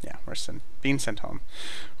home? Yeah, we're being sent home.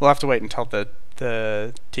 We'll have to wait until the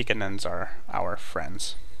Tikanens are our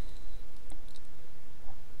friends.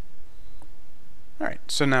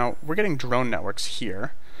 Alright, so now we're getting drone networks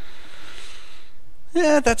here.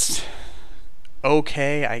 Yeah, that's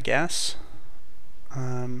okay, I guess.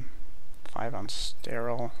 5 on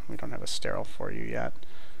sterile. We don't have a sterile for you yet.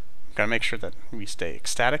 Gotta make sure that we stay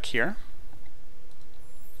ecstatic here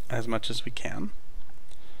as much as we can.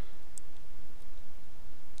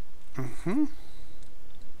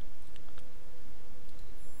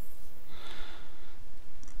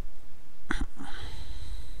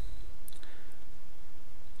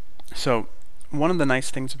 So, one of the nice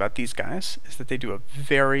things about these guys is that they do a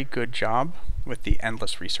very good job with the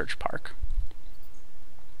Endless Research Park.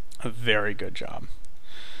 A very good job.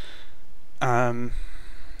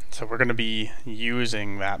 So we're going to be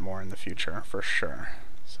using that more in the future, for sure.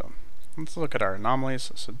 So let's look at our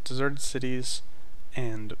anomalies. So deserted cities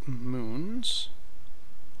and moons.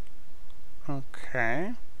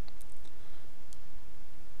 Okay.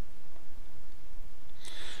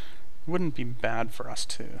 Wouldn't be bad for us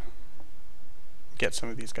to get some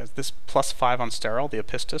of these guys. This +5 on sterile, the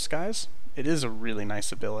Epistus guys, it is a really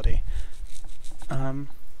nice ability. But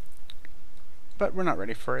we're not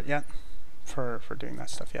ready for it yet. For doing that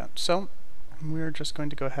stuff yet. So we're just going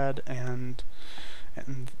to go ahead and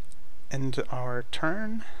end our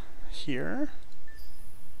turn here.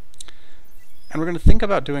 And we're going to think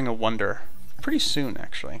about doing a wonder pretty soon,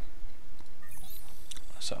 actually.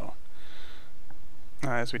 So,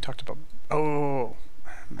 as we talked about... Oh,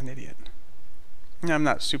 I'm an idiot. No, I'm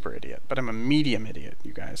not super idiot, but I'm a medium idiot,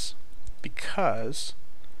 you guys. Because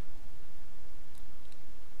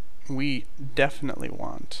we definitely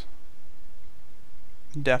want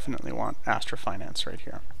Astrofinance right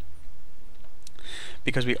here.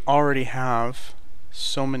 Because we already have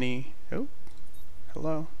so many... Oh,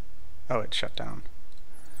 hello. Oh, it shut down.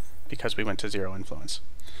 Because we went to 0 influence.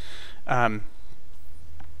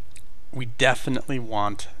 We definitely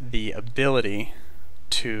want the ability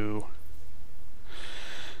to...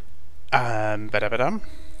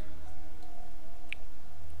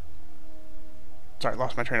 Sorry,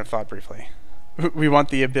 lost my train of thought briefly. We want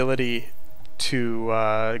the ability to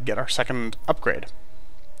get our second upgrade.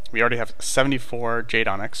 We already have 74 Jade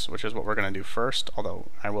Onyx, which is what we're going to do first,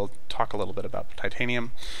 although I will talk a little bit about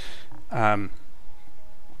Titanium. And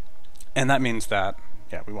that means that,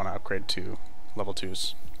 yeah, we want to upgrade to level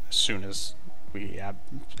 2s as soon as we,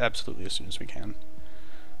 absolutely as soon as we can.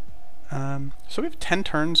 So we have 10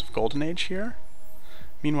 turns of Golden Age here.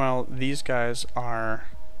 Meanwhile, these guys are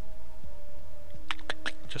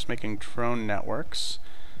just making drone networks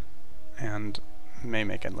and may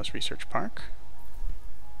make Endless Research Park.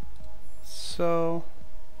 So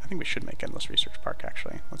I think we should make Endless Research Park,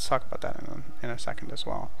 actually. Let's talk about that in a second as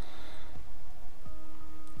well.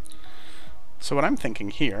 So what I'm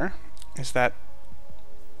thinking here is that,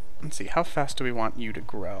 let's see, how fast do we want you to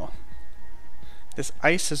grow? This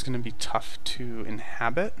ice is going to be tough to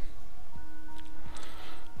inhabit.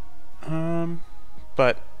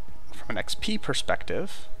 But from an XP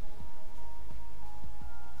perspective,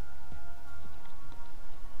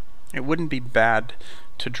 it wouldn't be bad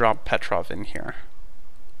to drop Petrov in here.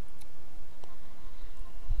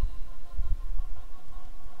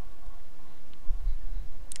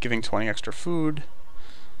 Giving 20 extra food.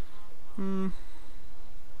 Now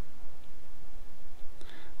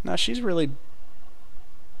she's really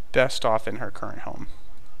best off in her current home.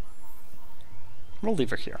 We'll leave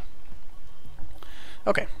her here.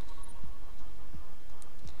 Okay.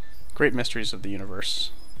 Great mysteries of the universe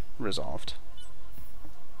resolved.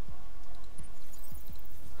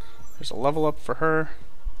 There's a level up for her.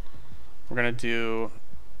 We're gonna do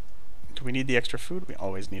we need the extra food? We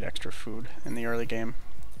always need extra food in the early game.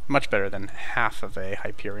 Much better than half of a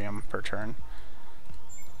Hyperium per turn.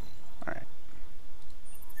 Alright.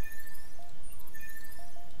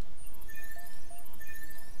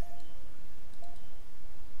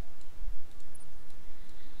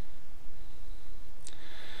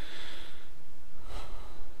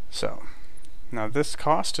 So, now this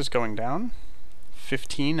cost is going down.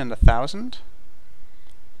 15 and 1,000.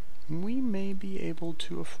 We may be able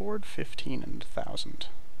to afford 15 and 1,000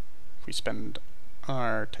 if we spend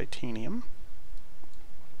our titanium.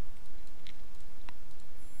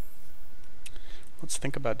 Let's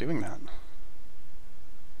think about doing that.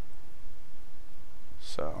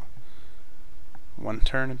 So, one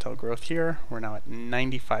turn until growth here. We're now at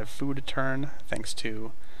 95 food a turn, thanks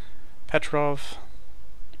to Petrov.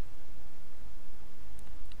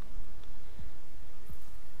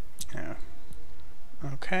 Yeah.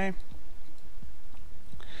 Okay.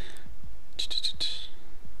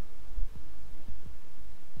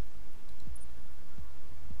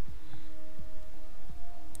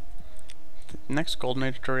 The next golden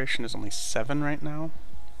age duration is only 7 right now.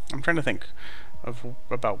 I'm trying to think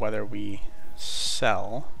about whether we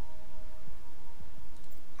sell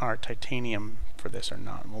our titanium for this or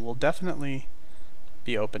not. Well, we'll definitely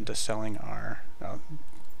be open to selling our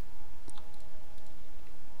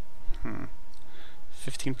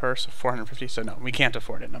 15 per, so 450, so no, we can't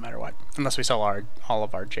afford it no matter what, unless we sell all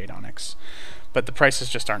of our Jade Onyx. But the prices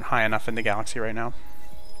just aren't high enough in the galaxy right now.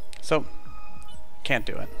 So, can't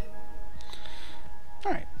do it.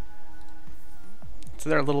 Alright. So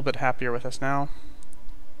they're a little bit happier with us now.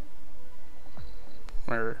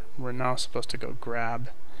 We're now supposed to go grab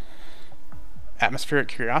atmospheric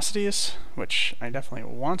curiosities, which I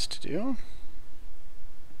definitely want to do.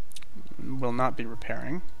 Will not be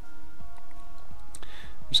repairing.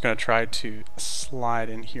 I'm just going to try to slide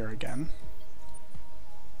in here again.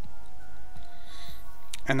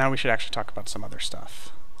 And now we should actually talk about some other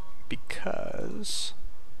stuff. Because...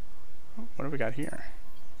 what do we got here?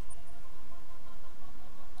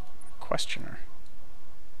 Questioner.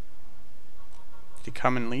 Did he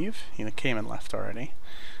come and leave? He came and left already,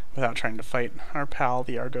 without trying to fight our pal,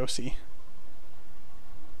 the Argosy.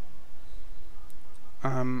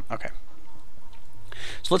 Okay.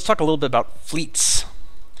 So let's talk a little bit about fleets.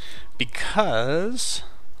 Because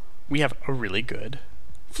we have a really good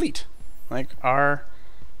fleet. Like, our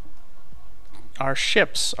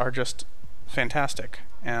ships are just fantastic,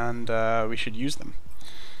 and we should use them.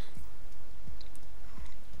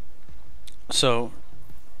 So,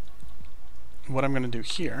 what I'm going to do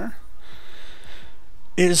here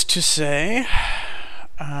is to say,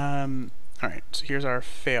 alright, so here's our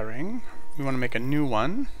fairing. We want to make a new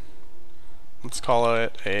one. Let's call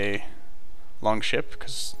it a longship,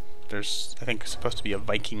 because there's, I think, supposed to be a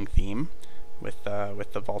Viking theme with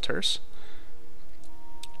the Vaulters.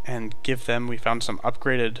 And give them, we found some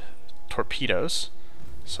upgraded torpedoes.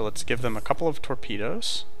 So let's give them a couple of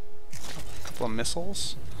torpedoes, a couple of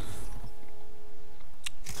missiles.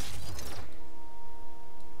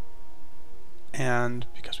 And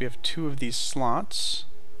because we have 2 of these slots,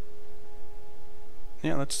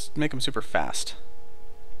 yeah, let's make them super fast.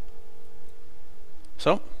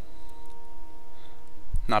 So,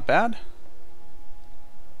 not bad.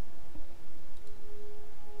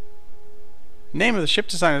 Name of the ship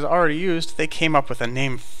design is already used. They came up with a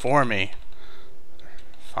name for me.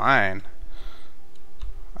 Fine.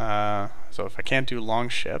 So if I can't do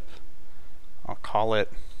longship, I'll call it...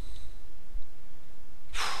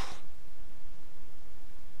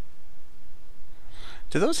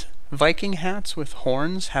 Do those Viking hats with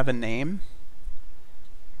horns have a name?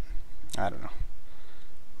 I don't know.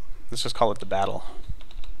 Let's just call it the battle.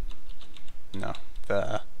 No,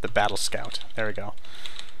 the battle scout. There we go.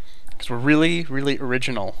 Because we're really, really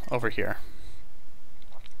original over here.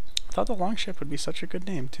 I thought the longship would be such a good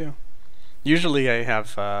name too. Usually I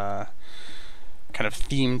have kind of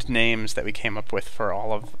themed names that we came up with for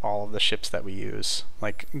all of the ships that we use,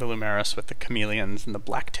 like the Lumeris with the chameleons and the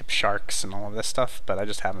black-tip sharks and all of this stuff. But I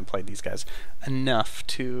just haven't played these guys enough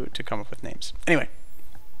to come up with names. Anyway,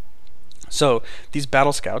 so these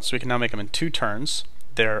battle scouts, we can now make them in 2 turns.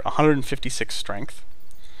 They're 156 strength,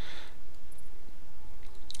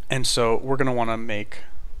 and so we're going to want to make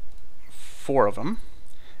 4 of them,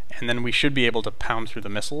 and then we should be able to pound through the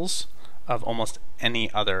missiles of almost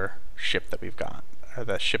any other ship that we've got, or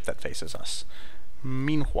the ship that faces us.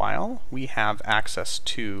 Meanwhile, we have access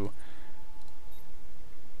to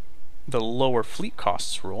the lower fleet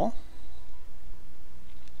costs rule,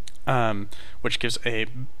 which gives a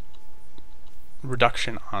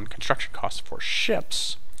reduction on construction costs for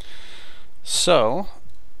ships. So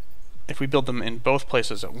if we build them in both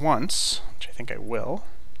places at once, which I think I will,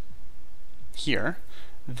 here,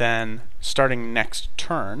 then starting next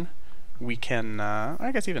turn, we can,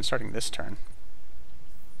 I guess even starting this turn.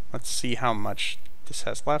 Let's see how much this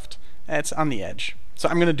has left. It's on the edge. So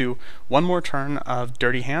I'm going to do 1 more turn of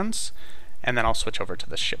Dirty Hands, and then I'll switch over to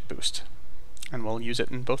the ship boost. And we'll use it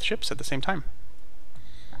in both ships at the same time.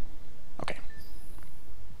 Okay.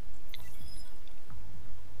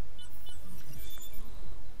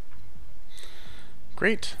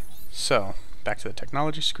 Great. So, back to the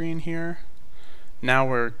technology screen here. Now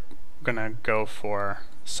we're going to go for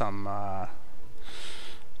some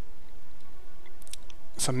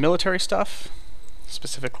military stuff,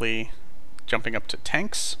 specifically jumping up to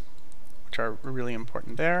tanks, which are really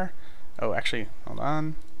important there. Oh, actually, hold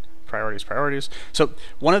on. Priorities. So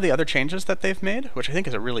one of the other changes that they've made, which I think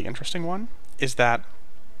is a really interesting one, is that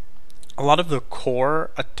a lot of the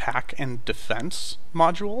core attack and defense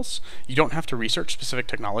modules, you don't have to research specific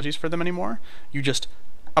technologies for them anymore. You just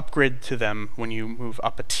upgrade to them when you move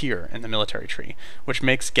up a tier in the military tree, which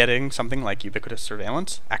makes getting something like ubiquitous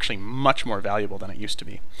surveillance actually much more valuable than it used to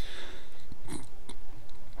be.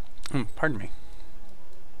 Pardon me.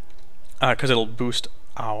 Because it'll boost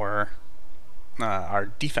our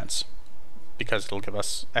defense, because it'll give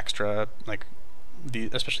us extra, like,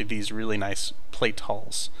 especially these really nice plate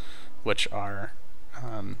hulls, which are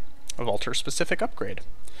a Vulture-specific upgrade.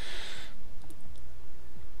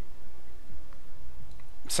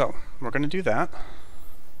 So we're going to do that,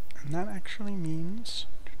 and that actually means...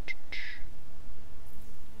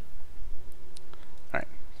 Alright,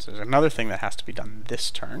 so there's another thing that has to be done this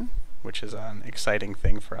turn, which is an exciting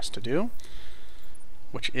thing for us to do,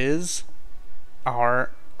 which is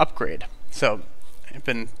our upgrade. So I've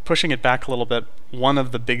been pushing it back a little bit. One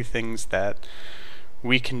of the big things that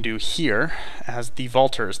we can do here as the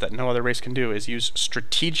Vultures that no other race can do is use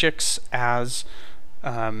strategics as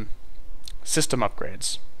system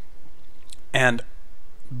upgrades. And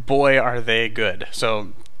boy, are they good.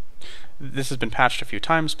 So this has been patched a few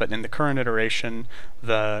times, but in the current iteration,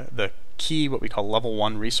 the key, what we call level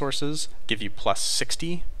 1 resources, give you plus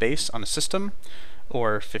 60 base on a system,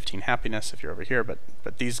 or 15 happiness if you're over here, but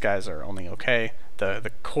these guys are only okay.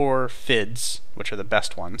 The core FIDs, which are the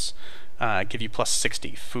best ones, give you plus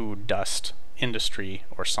 60 food, dust, industry,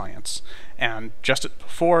 or science. And just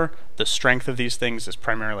before, the strength of these things is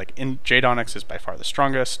primarily, like, Jade Onyx is by far the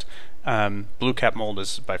strongest, Blue Cap Mold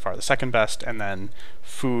is by far the second best, and then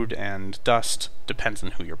food and dust depends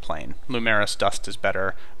on who you're playing. Lumeris dust is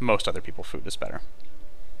better, most other people food is better.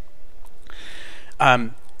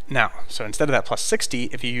 Now, so instead of that plus 60,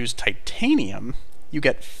 if you use titanium, you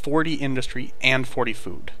get 40 industry and 40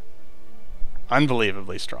 food.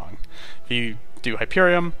 Unbelievably strong. If you do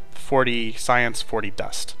Hyperium, 40 science, 40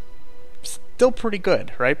 dust. Still pretty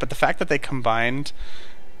good, right? But the fact that they combined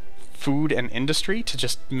food and industry to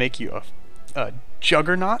just make you a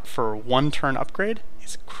juggernaut for 1 turn upgrade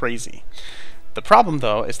is crazy. The problem,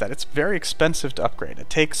 though, is that it's very expensive to upgrade. It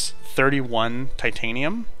takes 31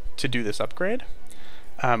 titanium to do this upgrade,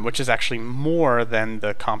 which is actually more than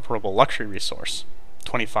the comparable luxury resource,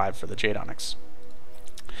 25 for the Jade Onyx.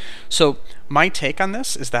 So my take on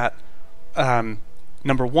this is that,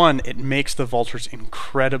 number one, it makes the Vultures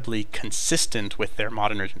incredibly consistent with their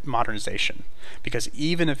modernization. Because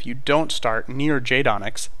even if you don't start near Jade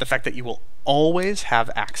Onyx, the fact that you will always have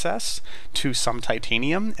access to some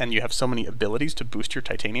titanium, and you have so many abilities to boost your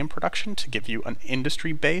titanium production to give you an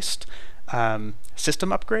industry-based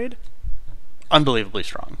system upgrade, unbelievably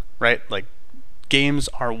strong, right? Like, games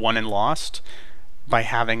are won and lost by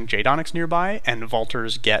having Jadonics nearby, and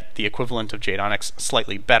vaulters get the equivalent of Jadonics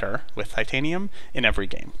slightly better with titanium in every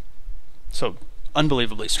game. So,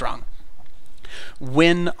 unbelievably strong.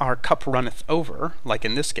 When our cup runneth over, like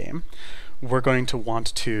in this game, we're going to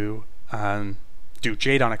want to do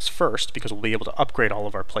Jadonics first, because we'll be able to upgrade all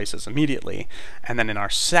of our places immediately, and then in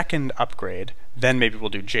our second upgrade, then maybe we'll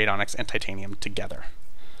do Jadonics and titanium together.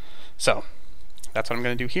 So, that's what I'm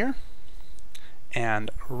going to do here.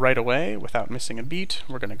 And right away, without missing a beat,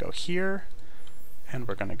 we're going to go here, and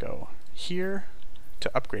we're going to go here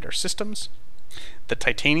to upgrade our systems. The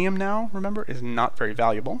titanium now, remember, is not very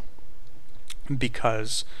valuable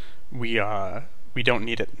because we don't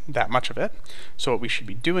need it, that much of it. So what we should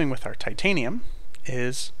be doing with our titanium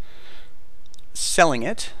is selling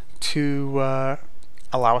it to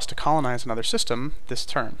allow us to colonize another system this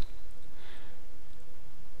turn.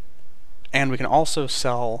 And we can also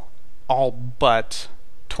sell all but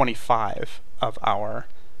 25 of our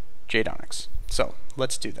Jadonics. So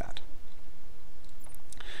let's do that.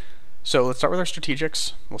 So let's start with our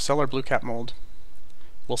strategics. We'll sell our blue cap mold.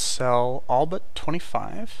 We'll sell all but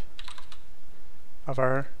 25 of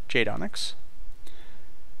our Jadonics.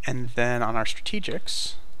 And then on our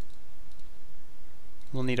strategics,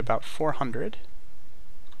 we'll need about 400.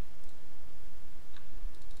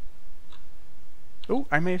 Oh,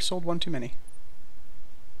 I may have sold one too many.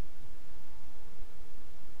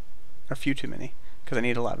 A few too many, because I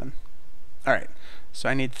need 11. Alright, so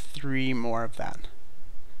I need 3 more of that.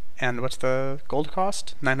 And what's the gold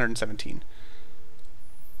cost? 917.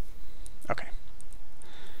 Okay.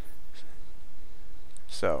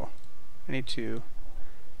 So, I need to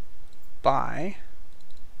buy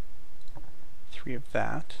 3 of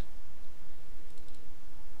that.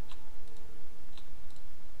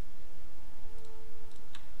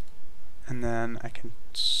 And then I can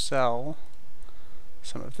sell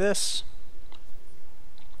some of this.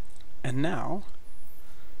 And now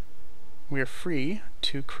we are free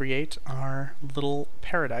to create our little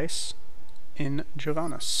paradise in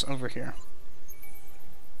Jovanus over here.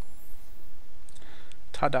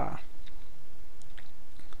 Ta-da.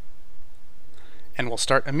 And we'll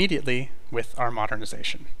start immediately with our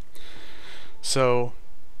modernization. So,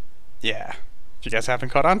 yeah, if you guys haven't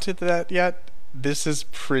caught on to that yet, this is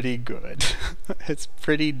pretty good. It's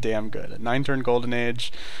pretty damn good. A 9-turn golden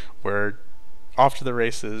age, we're off to the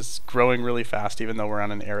races, growing really fast even though we're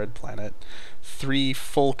on an arid planet. 3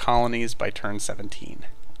 full colonies by turn 17.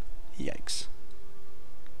 Yikes.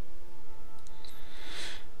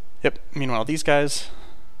 Yep, meanwhile these guys,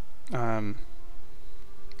 yeah,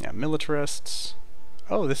 militarists.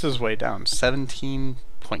 Oh, this is way down.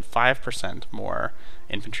 17.5% more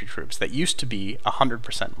infantry troops. That used to be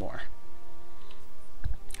 100% more.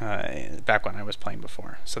 Back when I was playing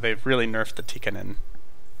before. So they've really nerfed the Tikkanen.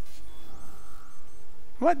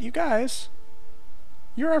 What, you guys?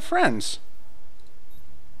 You're our friends.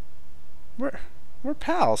 We're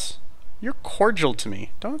pals. You're cordial to me.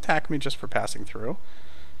 Don't attack me just for passing through.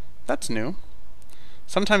 That's new.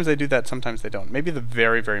 Sometimes they do that, sometimes they don't. Maybe the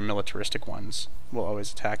very, very militaristic ones will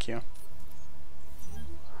always attack you.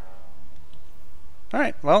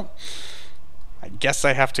 Alright, well, I guess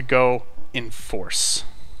I have to go in force.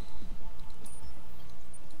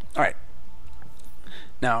 Alright.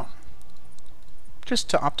 Now, just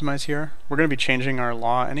to optimize here, we're going to be changing our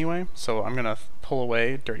law anyway, so I'm going to pull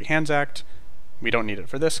away Dirty Hands Act. We don't need it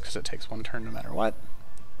for this because it takes 1 turn no matter what.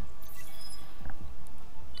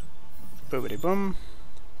 Boobity boom.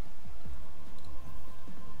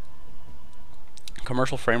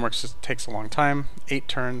 Commercial frameworks just takes a long time, 8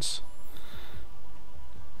 turns.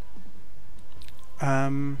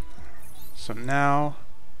 So now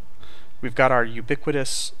we've got our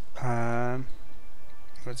ubiquitous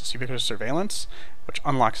what's this? Ubiquitous surveillance, which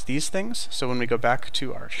unlocks these things. So when we go back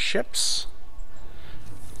to our ships,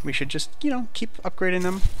 we should just, you know, keep upgrading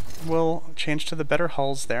them. We'll change to the better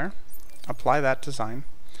hulls there, apply that design.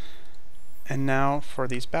 And now for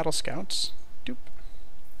these battle scouts, doop,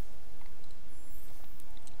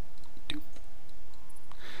 doop.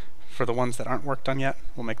 For the ones that aren't worked on yet,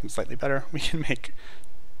 we'll make them slightly better. We can make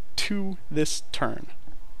 2 this turn.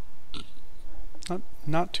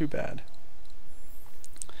 Not too bad.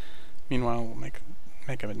 Meanwhile, we'll make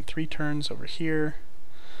them in 3 turns over here.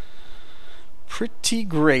 Pretty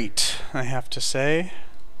great, I have to say.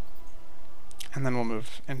 And then we'll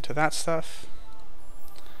move into that stuff.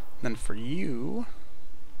 Then for you,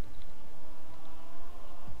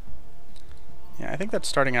 yeah, I think that's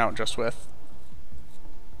starting out just with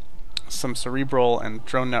some cerebral and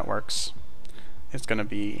drone networks is going to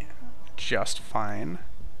be just fine.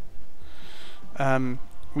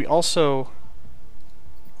 We also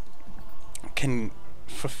can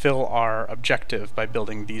fulfill our objective by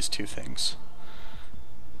building these two things.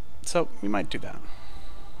 So we might do that,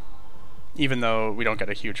 even though we don't get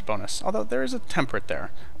a huge bonus, although there is a temperate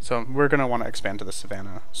there. So we're going to want to expand to the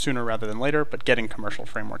savannah sooner rather than later, but getting commercial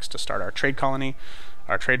frameworks to start our trade colony,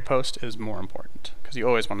 our trade post, is more important, because you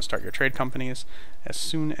always want to start your trade companies as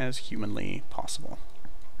soon as humanly possible.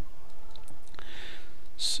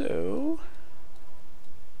 So,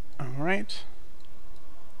 alright.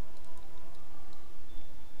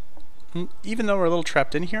 Even though we're a little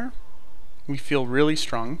trapped in here, we feel really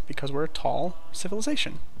strong because we're a tall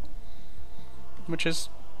civilization, which is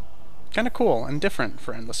kind of cool and different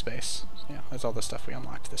for Endless Space. So yeah, that's all the stuff we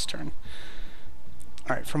unlocked this turn.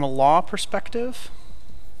 Alright, from a law perspective,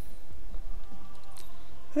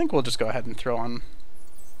 I think we'll just go ahead and throw on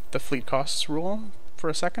the fleet costs rule for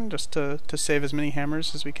a second, just to save as many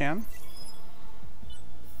hammers as we can.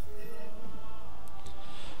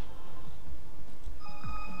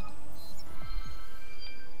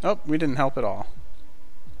 Oh, we didn't help at all.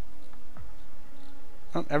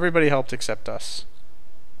 Oh, everybody helped except us.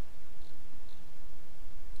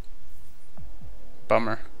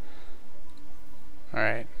 Bummer.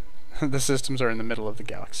 Alright. The systems are in the middle of the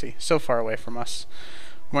galaxy, so far away from us.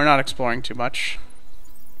 We're not exploring too much.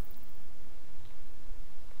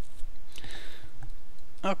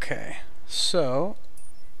 Okay, so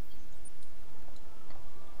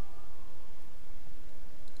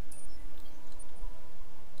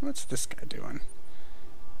what's this guy doing?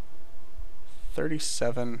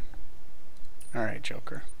 37. Alright,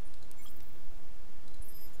 Joker.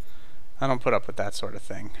 I don't put up with that sort of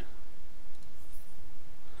thing.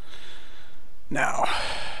 Now,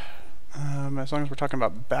 as long as we're talking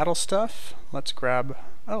about battle stuff, let's grab...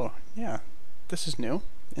 Oh, yeah, this is new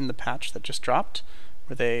in the patch that just dropped,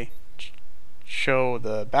 where they show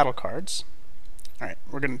the battle cards. Alright,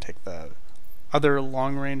 we're going to take the other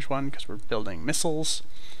long-range one because we're building missiles.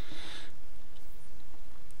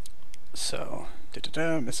 So,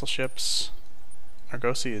 missile ships.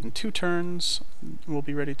 Argosy in 2 turns will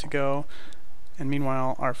be ready to go. And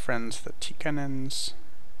meanwhile, our friends, the Tikanens...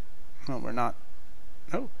 No, we're not...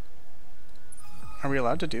 Oh. Are we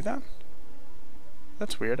allowed to do that?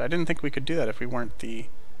 That's weird. I didn't think we could do that if we weren't the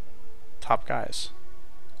top guys.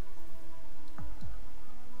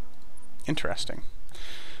 Interesting.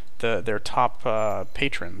 Their top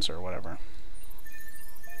patrons or whatever.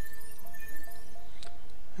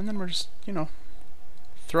 And then we're just, you know,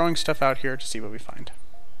 throwing stuff out here to see what we find.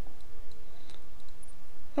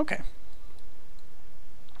 Okay.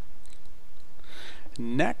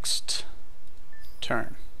 Next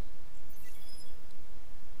turn.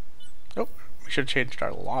 Oh, we should have changed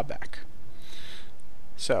our law back.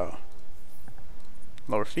 So,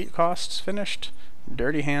 lower fleet costs finished.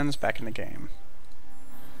 Dirty hands back in the game.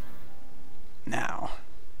 Now,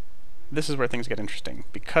 this is where things get interesting,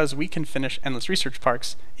 because we can finish Endless Research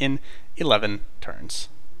Parks in 11 turns.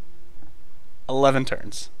 11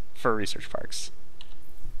 turns for research parks.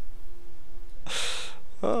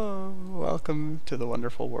 Oh, welcome to the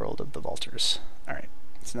wonderful world of the Vultures. Alright,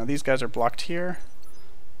 so now these guys are blocked here.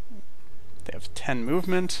 They have 10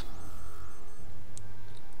 movement.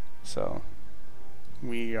 So,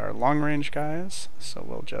 we are long-range guys, so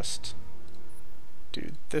we'll just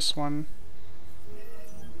do this one.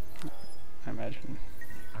 I imagine.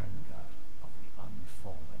 The anger of the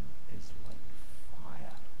unfallen is like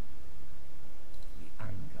fire. The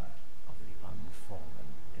anger of the unfallen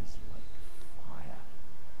is like fire.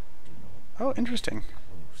 Do not Oh, interesting.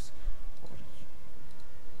 close, or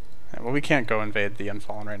Yeah, well, we can't go invade the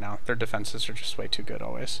Unfallen right now. Their defenses are just way too good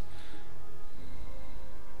always.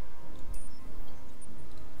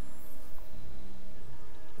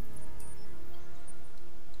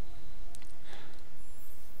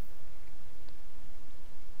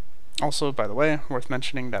 Also, by the way, worth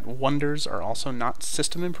mentioning that wonders are also not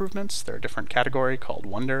system improvements. They're a different category called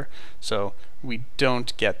wonder, so we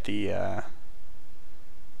don't get the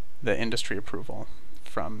industry approval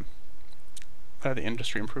from the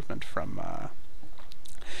industry improvement from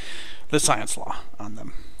the science law on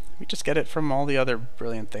them. We just get it from all the other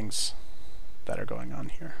brilliant things that are going on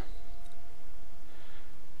here.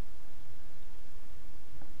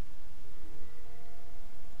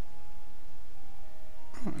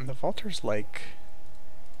 And the Vultures like...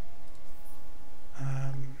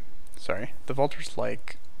 the Vultures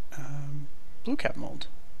like blue cap mold,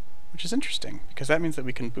 which is interesting, because that means that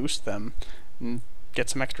we can boost them and get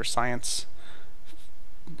some extra science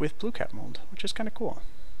with blue cap mold, which is kind of cool.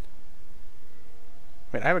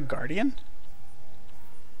 Wait, I have a Guardian?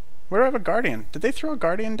 Where do I have a Guardian? Did they throw a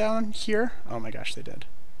Guardian down here? Oh my gosh, they did.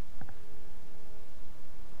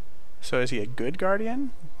 So is he a good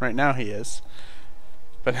guardian? Right now he is.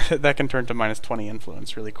 But that can turn to minus 20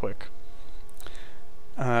 influence really quick.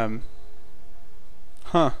 Huh.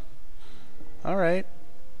 Alright.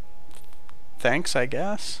 Thanks, I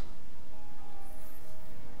guess.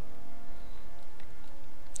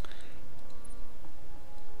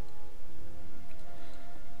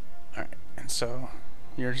 Alright, and so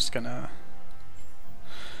you're just gonna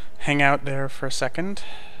hang out there for a second.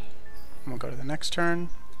 We'll go to the next turn.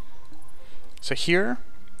 So here,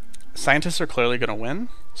 scientists are clearly going to win,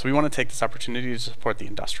 so we want to take this opportunity to support the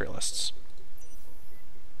industrialists.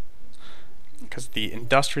 Because the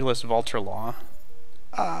industrialist Vulture Law...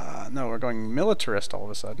 no, we're going militarist all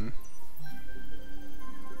of a sudden.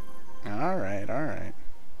 Alright, alright.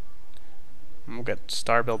 We'll get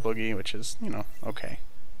Starbill Boogie, which is, you know, okay.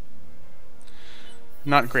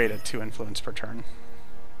 Not great at 2 influence per turn.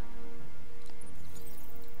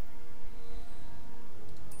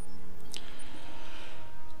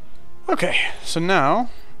 Okay, so now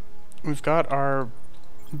we've got our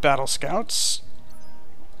battle scouts,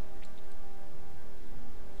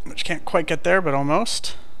 which can't quite get there, but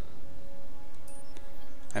almost.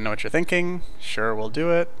 I know what you're thinking. Sure, we'll do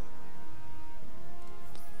it.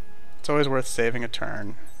 It's always worth saving a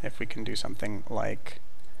turn if we can do something like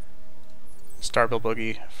Starbill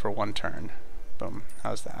Boogie for 1 turn. Boom.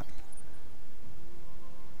 How's that?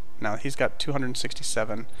 Now he's got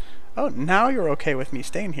 267. Oh, now you're okay with me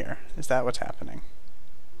staying here. Is that what's happening?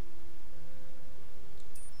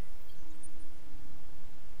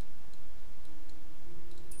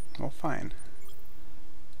 Well, fine.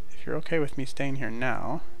 If you're okay with me staying here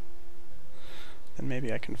now, then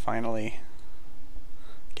maybe I can finally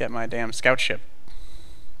get my damn scout ship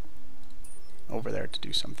over there to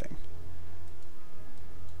do something.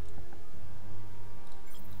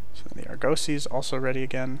 So the Argosi's also ready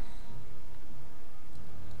again.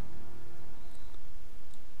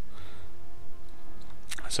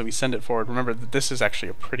 So we send it forward. Remember that this is actually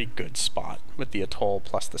a pretty good spot with the atoll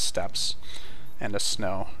plus the steppes and a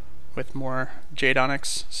snow with more Jade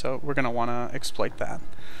Onyx, so we're going to want to exploit that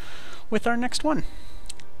with our next one.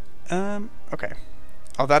 Okay.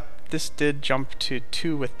 Oh, this did jump to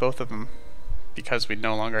 2 with both of them because we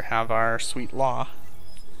no longer have our sweet law,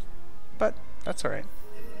 but that's alright.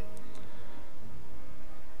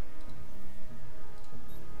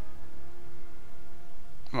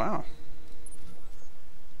 Wow.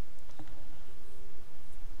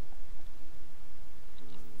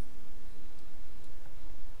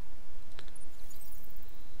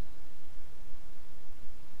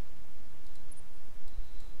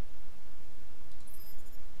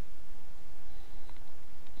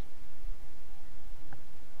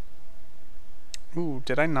 Ooh,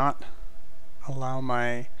 did I not allow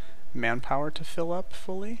my manpower to fill up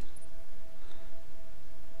fully?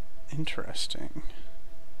 Interesting.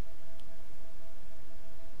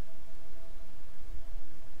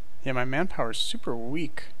 Yeah, my manpower is super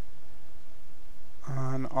weak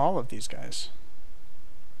on all of these guys.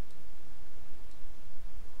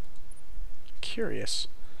 Curious.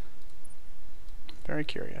 Very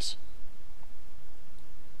curious.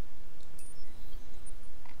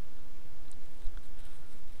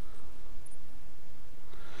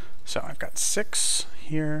 So I've got 6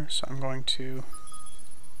 here, so I'm going to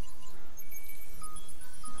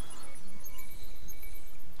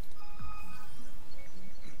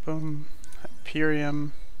boom,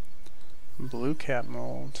 Hyperium, Blue Cat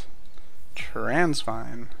Mold,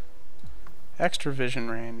 Transvine, extra vision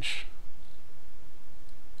range.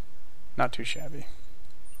 Not too shabby.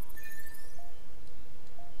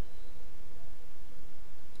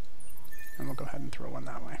 And we'll go ahead and throw one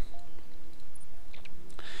that way.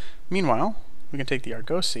 Meanwhile, we can take the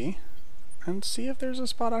Argosy and see if there's a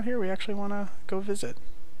spot out here we actually want to go visit.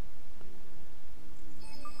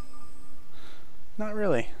 Not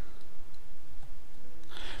really.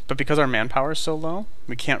 But because our manpower is so low,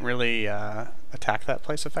 we can't really attack that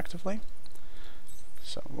place effectively.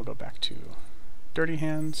 So we'll go back to Dirty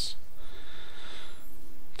Hands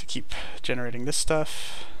to keep generating this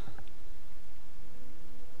stuff.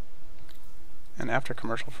 And after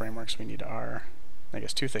commercial frameworks, we need our, I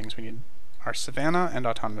guess, 2 things. We need our Savannah and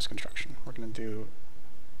autonomous construction. We're going to do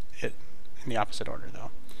it in the opposite order,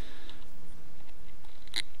 though.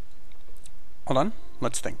 Hold on.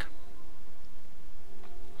 Let's think.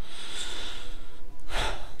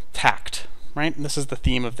 Tact, right? This is the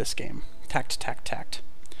theme of this game. Tact, tact, tact.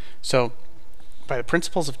 So, by the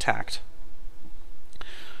principles of tact,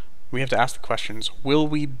 we have to ask the questions, will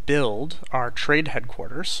we build our trade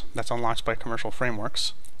headquarters, that's unlocked by commercial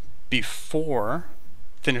frameworks, before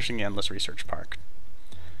finishing the Endless Research Park?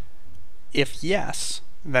 If yes,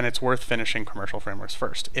 then it's worth finishing commercial frameworks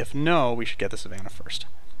first. If no, we should get the Savannah first.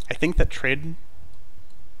 I think that trade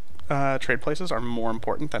places are more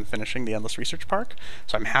important than finishing the Endless Research Park,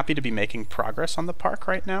 so I'm happy to be making progress on the park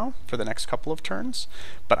right now for the next couple of turns,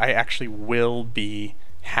 but I actually will be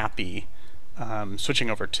happy switching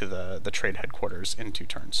over to the trade headquarters in 2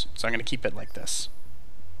 turns. So I'm going to keep it like this.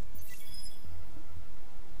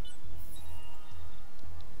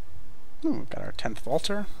 We've got our 10th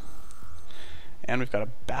Vaulter, and we've got a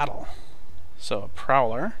battle. So a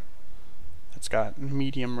Prowler that's got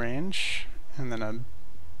medium range, and then a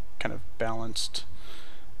kind of balanced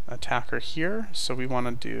attacker here. So we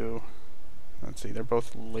want to do, let's see, they're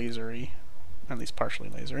both lasery, at least partially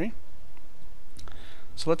lasery.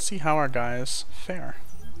 So let's see how our guys fare.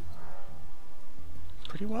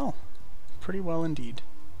 Pretty well. Pretty well indeed.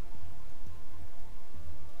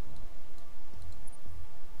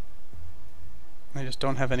 I just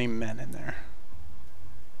don't have any men in there.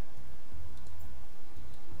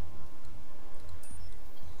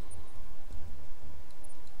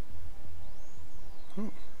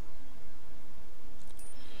 Ooh.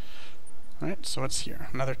 Alright, so what's here?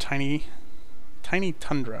 Another tiny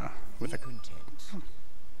tundra with a...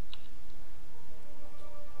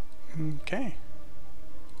 Okay.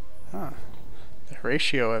 Huh. The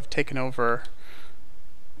Horatio have taken over...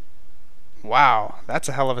 Wow, that's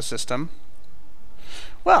a hell of a system.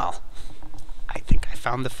 Well, I think I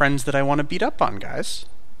found the friends that I want to beat up on, guys.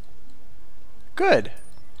 Good.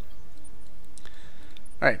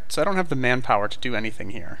 Alright, so I don't have the manpower to do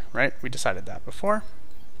anything here, right? We decided that before.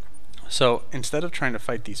 So instead of trying to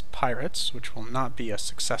fight these pirates, which will not be a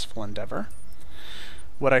successful endeavor,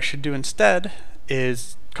 what I should do instead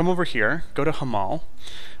is come over here, go to Hamal.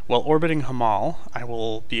 While orbiting Hamal, I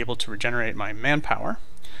will be able to regenerate my manpower,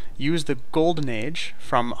 use the Golden Age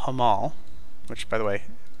from Hamal, which, by the way,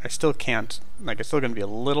 I still can't, like, it's still going to be a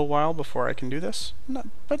little while before I can do this,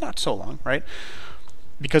 but not so long, right?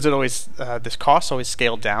 Because it always, this cost always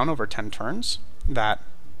scaled down over 10 turns, that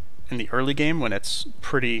in the early game, when it's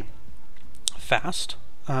pretty fast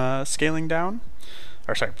scaling down,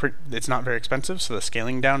 or sorry, it's not very expensive, so the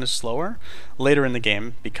scaling down is slower. Later in the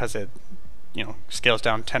game, because it, you know, scales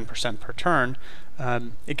down 10% per turn,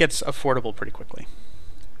 it gets affordable pretty quickly.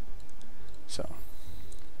 So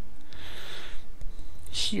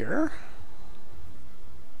here,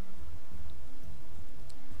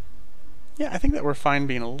 yeah, I think that we're fine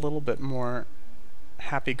being a little bit more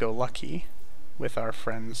happy-go-lucky with our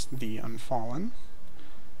friends, the Unfallen,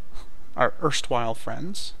 our erstwhile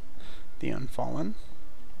friends, the Unfallen.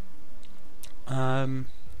 I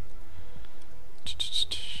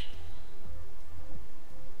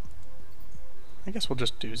guess we'll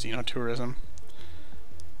just do Xenotourism.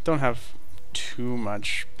 Don't have too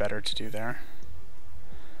much better to do there.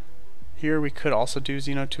 Here we could also do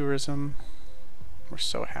Xenotourism. We're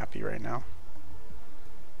so happy right now.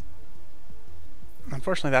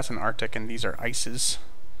 Unfortunately, that's an Arctic and these are ices,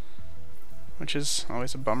 which is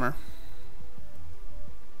always a bummer.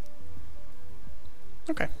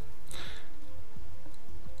 Okay.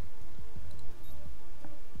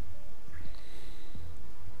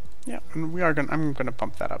 Yeah, and we are gonna. I'm gonna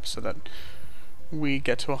pump that up so that we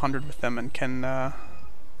get to 100 with them and can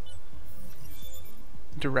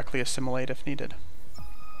directly assimilate if needed.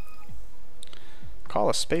 Call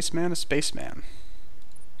a spaceman a spaceman.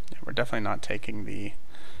 Yeah, we're definitely not taking the...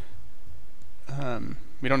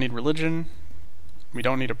 we don't need religion. We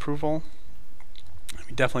don't need approval.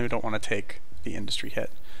 We definitely don't want to take the industry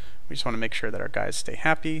hit. We just want to make sure that our guys stay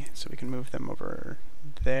happy, so we can move them over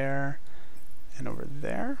there and over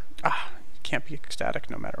there. Ah, you can't be ecstatic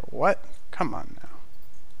no matter what. Come on now.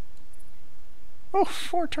 Oh,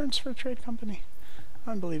 4 turns for a trade company.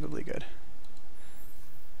 Unbelievably good.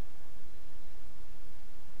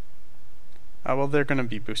 Well, they're going to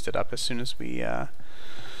be boosted up as soon as we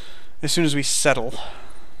settle.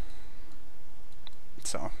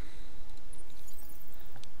 So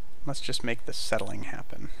let's just make the settling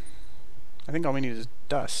happen. I think all we need is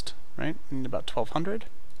dust, right? We need about 1,200.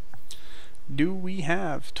 Do we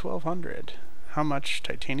have 1,200? How much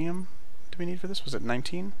titanium do we need for this? Was it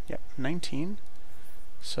 19? Yep, 19.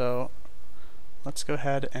 So let's go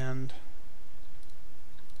ahead and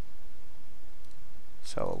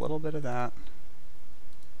sell a little bit of that.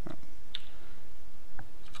 Oh.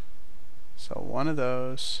 Sell one of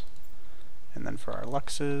those. And then for our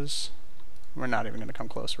luxes, we're not even going to come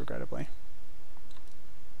close, regrettably.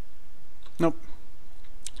 Nope.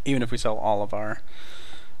 Even if we sell all of our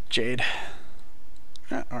jade.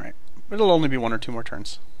 Alright. It'll only be 1 or 2 more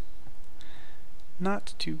turns.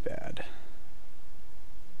 Not too bad.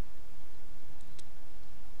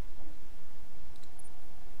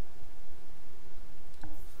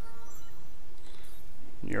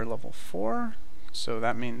 level 4, so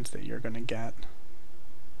that means that you're going to get...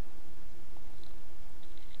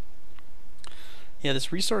 Yeah,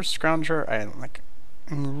 this resource scrounger,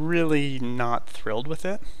 I'm really not thrilled with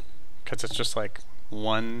it, because it's just like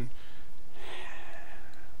one...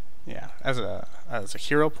 Yeah, as a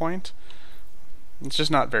hero point, it's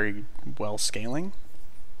just not very well scaling.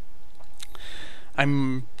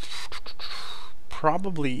 I'm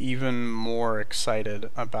probably even more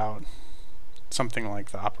excited about something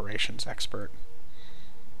like the operations expert.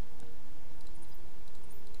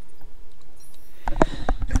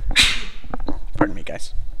 Pardon me,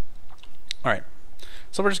 guys. Alright,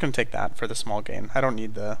 so we're just going to take that for the small gain. I don't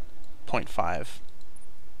need the 0.5.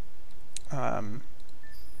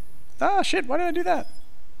 Ah, shit, why did I do that?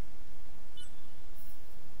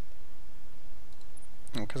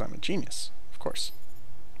 Well, because I'm a genius, of course.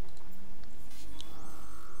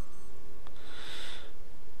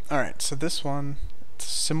 Alright, so this one, it's a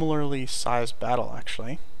similarly sized battle,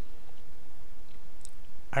 actually.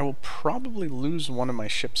 I will probably lose one of my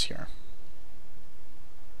ships here.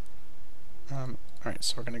 Alright,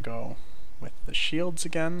 so we're going to go with the shields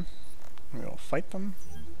again. We will fight them.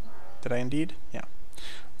 Did I indeed? Yeah.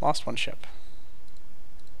 Lost one ship.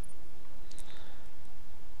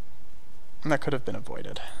 And that could have been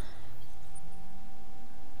avoided.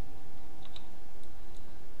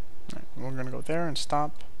 Alright, we're going to go there and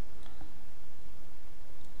stop.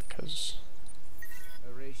 Because...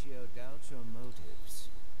 Horatio doubts your motives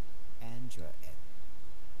and your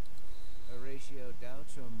Horatio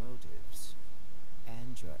doubts your motives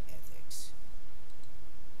and your ethics.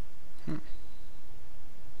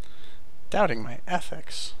 Doubting my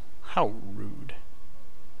ethics? How rude.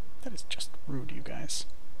 That is just rude, you guys.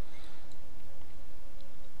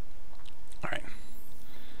 Alright.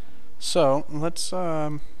 So, let's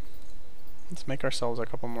make ourselves a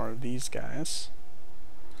couple more of these guys.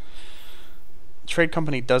 Trade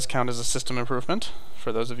company does count as a system improvement,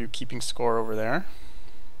 for those of you keeping score over there.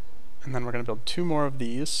 And then we're going to build 2 more of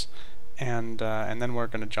these, and then we're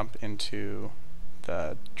going to jump into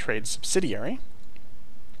the trade subsidiary.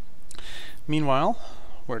 Meanwhile,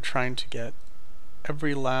 we're trying to get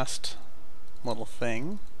every last little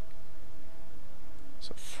thing.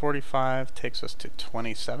 So 45 takes us to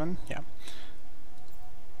 27, yeah.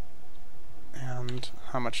 And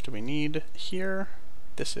how much do we need here?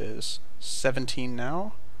 This is 17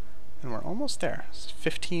 now, and we're almost there. It's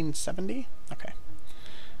 1570? Okay.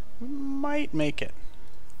 We might make it,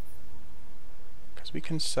 because we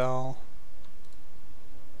can sell...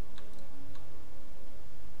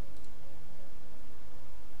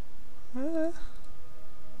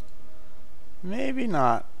 maybe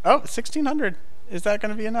not. Oh, 1600. Is that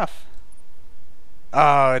going to be enough?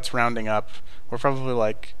 Oh, it's rounding up. We're probably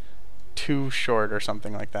like 2 short or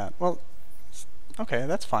something like that. Well, okay,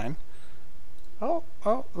 that's fine. Oh,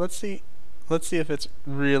 let's see. Let's see if it's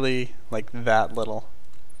really like that little.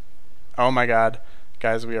 Oh my god.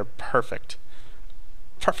 Guys, we are perfect.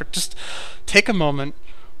 Perfect. Just take a moment.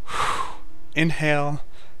 Inhale.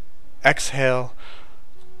 Exhale.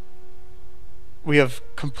 We have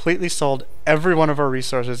completely sold every one of our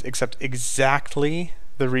resources except exactly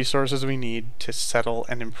the resources we need to settle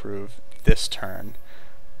and improve this turn.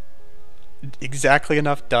 Exactly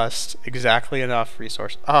enough dust, exactly enough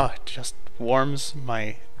resource. Ah, it just warms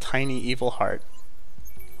my tiny evil heart.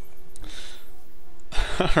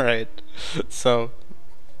 Alright, so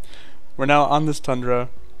we're now on this tundra.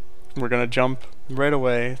 We're gonna jump right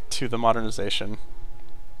away to the modernization.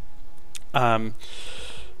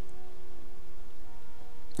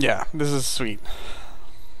 Yeah, this is sweet.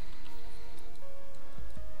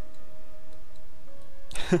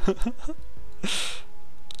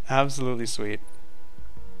 Absolutely sweet.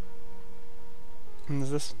 And is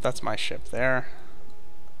this? That's my ship there.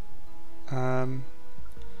 Okay,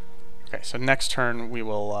 so next turn we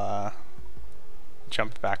will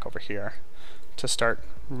jump back over here to start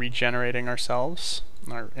regenerating ourselves,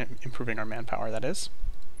 or improving our manpower, that is.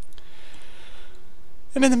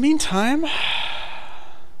 And in the meantime,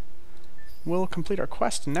 we'll complete our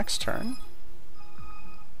quest next turn.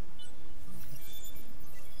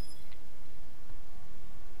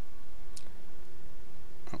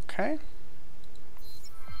 Okay.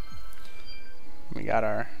 We got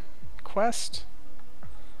our quest.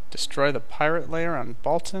 Destroy the pirate lair on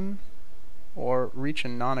Balton, or reach a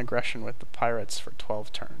non-aggression with the pirates for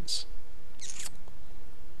 12 turns.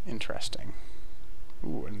 Interesting.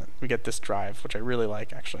 Ooh, and then we get this drive, which I really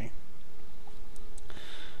like, actually.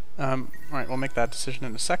 Alright, we'll make that decision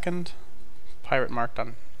in a second. Pirate marked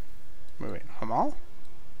on... Wait, Hamal?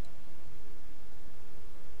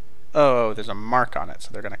 Oh, there's a mark on it, so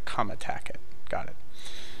they're going to come attack it. Got it.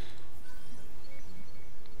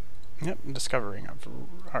 Yep, discovering of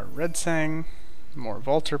our red sang, more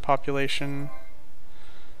Volter population.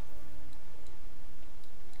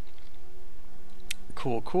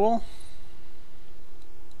 Cool, cool.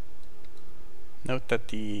 Note that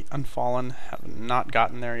the Unfallen have not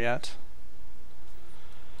gotten there yet.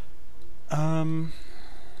 Alright.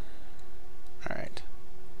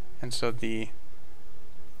 And so the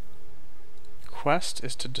quest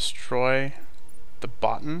is to destroy the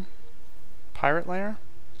Botan pirate layer.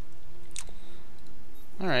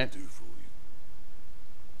 Alright.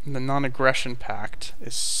 The non-aggression pact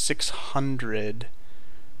is 600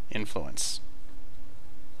 influence.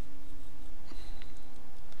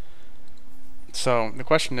 So the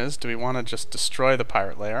question is, do we want to just destroy the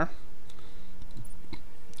pirate layer?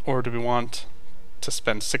 Or do we want to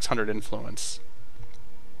spend 600 influence?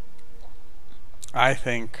 I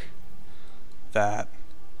think that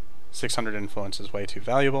 600 influence is way too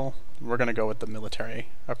valuable. We're going to go with the military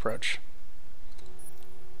approach.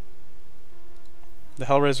 The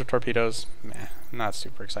Hellraiser torpedoes, meh, not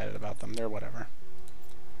super excited about them. They're whatever.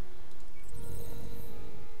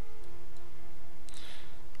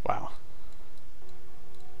 Wow.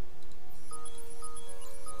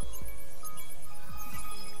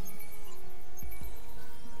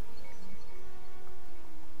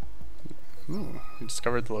 Ooh, we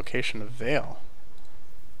discovered the location of Vale.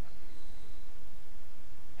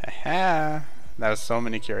 Haha! That was so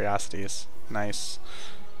many curiosities. Nice.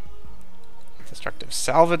 Destructive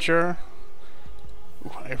Salvager.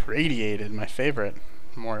 Ooh, Irradiated, my favorite.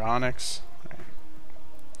 More Onyx. Right.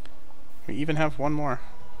 We even have one more.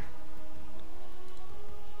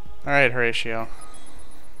 Alright, Horatio.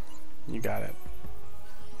 You got it.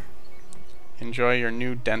 Enjoy your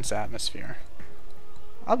new dense atmosphere.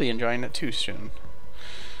 I'll be enjoying it too soon.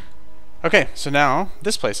 Okay, so now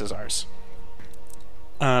this place is ours.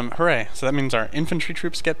 Hooray. So that means our infantry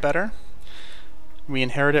troops get better. We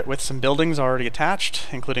inherit it with some buildings already attached,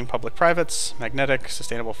 including public privates, magnetic,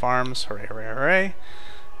 sustainable farms. Hooray, hooray, hooray.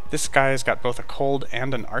 This guy's got both a cold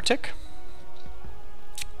and an Arctic,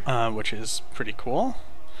 which is pretty cool.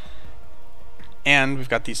 And we've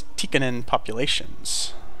got these Tikkanen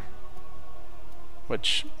populations,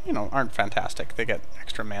 which, you know, aren't fantastic. They get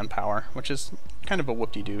extra manpower, which is kind of a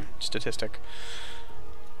whoop-de-doo statistic.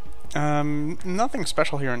 Nothing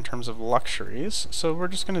special here in terms of luxuries, so we're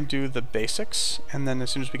just going to do the basics, and then as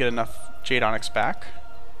soon as we get enough Jade Onyx back,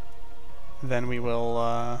 then we will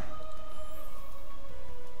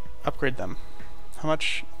upgrade them. How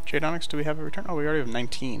much Jade Onyx do we have in return? Oh, we already have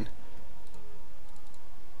 19.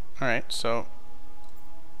 Alright, so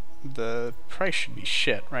the price should be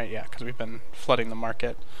shit, right? Yeah, because we've been flooding the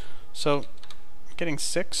market. So getting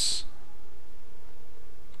 6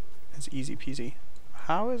 is easy peasy.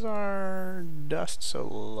 How is our dust so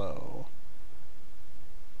low?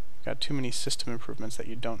 Got too many system improvements that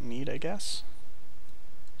you don't need, I guess.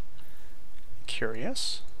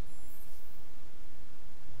 Curious.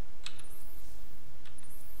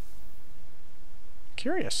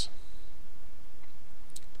 Curious.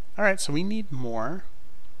 Alright, so we need more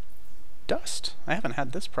dust. I haven't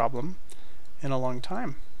had this problem in a long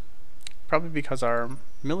time. Probably because our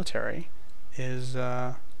military is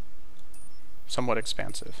somewhat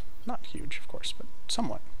expansive. Not huge, of course, but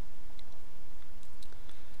somewhat.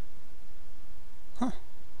 Huh.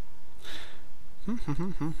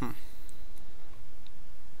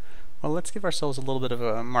 Well, let's give ourselves a little bit of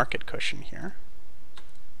a market cushion here,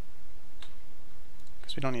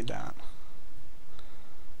 because we don't need that.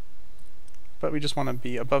 But we just want to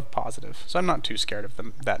be above positive. So I'm not too scared of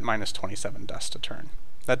that minus 27 dust a turn.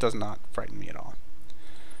 That does not frighten me at all.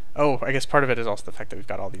 Oh, I guess part of it is also the fact that we've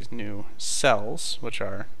got all these new cells, which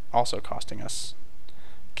are also costing us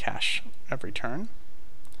cash every turn.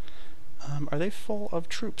 Are they full of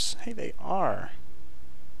troops? Hey, they are.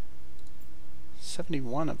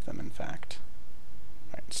 71 of them, in fact.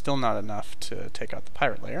 Right, still not enough to take out the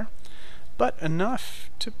pirate layer, but enough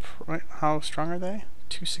to... how strong are they?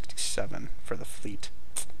 267 for the fleet.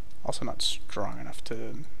 Also not strong enough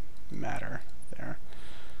to matter there.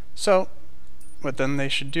 So what then they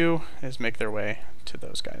should do is make their way to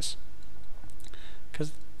those guys,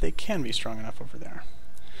 because they can be strong enough over there.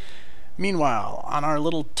 Meanwhile, on our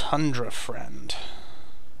little tundra friend,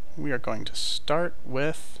 we are going to start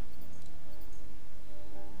with,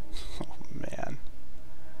 oh man,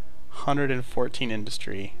 114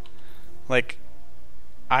 industry. Like,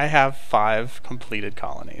 I have 5 completed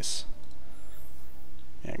colonies.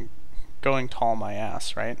 And going tall my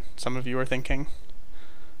ass, right? Some of you are thinking.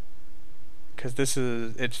 Because this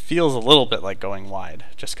is, it feels a little bit like going wide,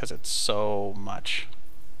 just because it's so much.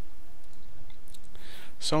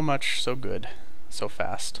 So much, so good, so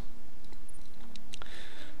fast.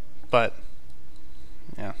 But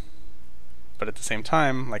yeah. But at the same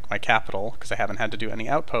time, like my capital, because I haven't had to do any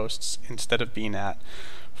outposts, instead of being at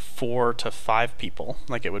 4 to 5 people,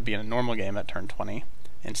 like it would be in a normal game at turn 20,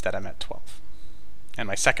 instead I'm at 12. And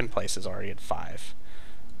my second place is already at 5,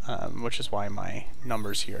 which is why my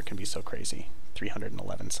numbers here can be so crazy.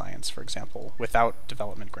 311 science, for example, without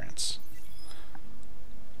development grants.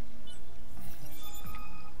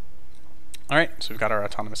 Alright, so we've got our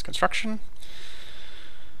autonomous construction.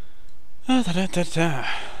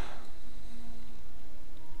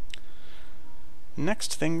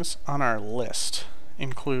 Next things on our list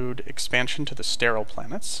include expansion to the sterile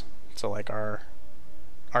planets, so like our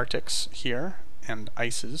Arctics here and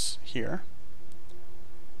ices here.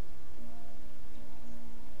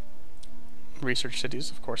 Research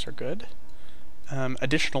cities, of course, are good.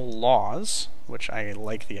 Additional laws, which I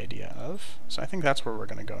like the idea of, so I think that's where we're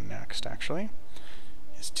going to go next, actually,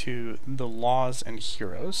 is to the laws and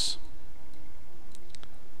heroes.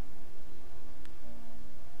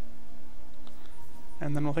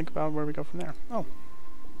 And then we'll think about where we go from there. Oh,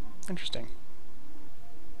 interesting.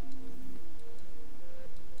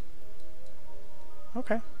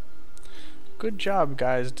 Okay. Good job,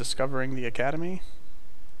 guys, discovering the academy.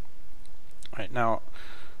 Alright, now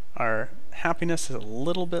our happiness is a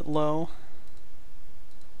little bit low.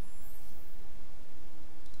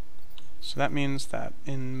 So that means that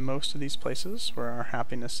in most of these places where our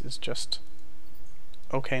happiness is just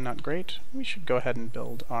okay, not great, we should go ahead and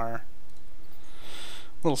build our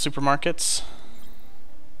little supermarkets.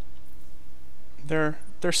 They're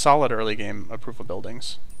solid early game approval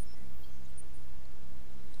buildings.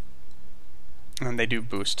 And they do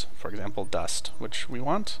boost, for example, dust, which we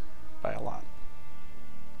want by a lot.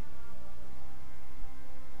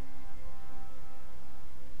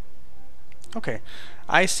 Okay,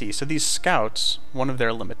 I see. So these scouts, one of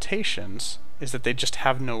their limitations is that they just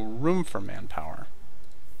have no room for manpower.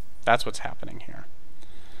 That's what's happening here.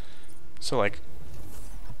 So like,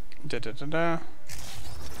 that's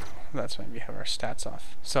why we have our stats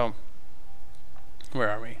off. So, where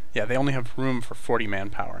are we? Yeah, they only have room for 40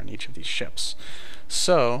 manpower in each of these ships.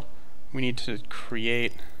 So, we need to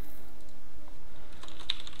create...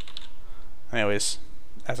 Anyways,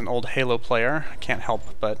 as an old Halo player, I can't help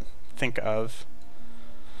but think of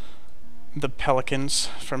the Pelicans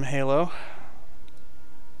from Halo.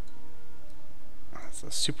 That's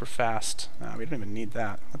a super fast... No, we don't even need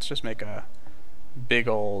that. Let's just make a big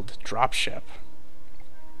old dropship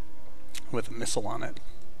with a missile on it.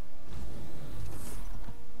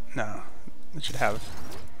 No, it should have...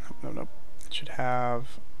 Nope. It should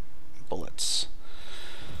have bullets.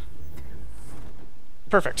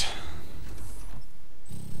 Perfect.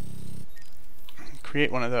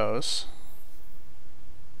 Create one of those.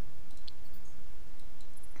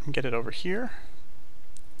 Get it over here.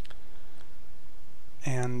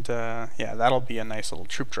 And yeah, that'll be a nice little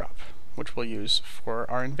troop drop, which we'll use for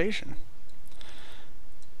our invasion.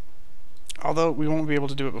 Although we won't be able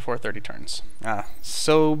to do it before 30 turns.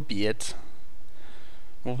 So be it.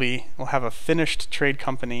 We'll have a finished trade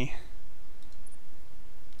company.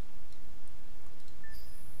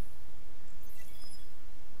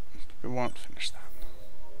 We won't finish that.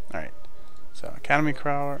 Alright. So Academy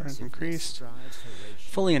Crawler has increased.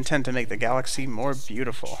 Fully intend to make the galaxy more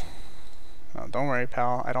beautiful. Oh, don't worry,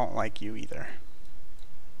 pal. I don't like you either.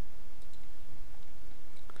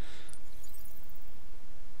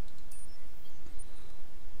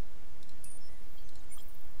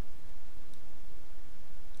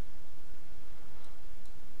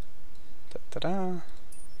 Ta-da!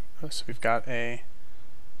 Oh, so we've got a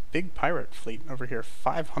big pirate fleet over here,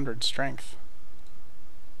 500 strength.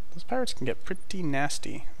 Those pirates can get pretty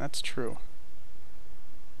nasty, that's true.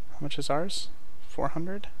 How much is ours?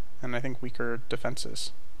 400? And I think weaker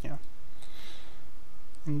defenses. Yeah.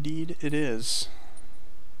 Indeed it is.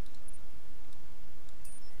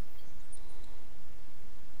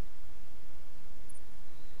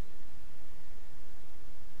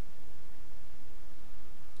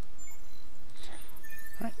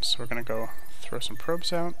 Alright, so we're going to go throw some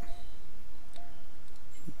probes out.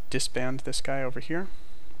 Disband this guy over here.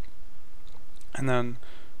 And then...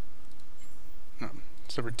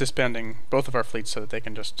 So we're disbanding both of our fleets so that they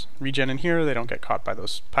can just regen in here. They don't get caught by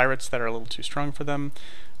those pirates that are a little too strong for them.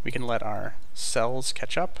 We can let our cells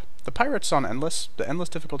catch up. The pirates on Endless, the Endless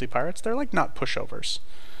difficulty pirates, they're like not pushovers.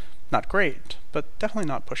 Not great, but definitely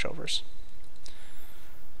not pushovers.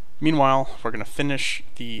 Meanwhile, we're going to finish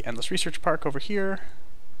the Endless Research Park over here.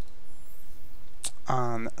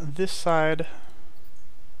 On this side,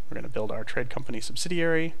 we're going to build our trade company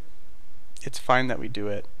subsidiary. It's fine that we do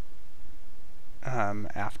it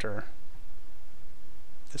after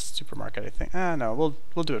this supermarket, I think. No,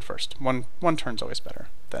 we'll do it first. One turn's always better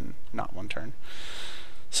than not one turn.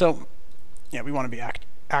 So, yeah, we want to be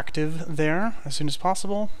active there as soon as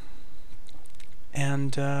possible.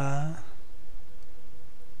 And oh,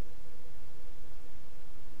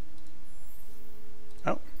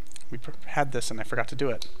 we had this and I forgot to do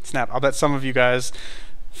it. Snap! I'll bet some of you guys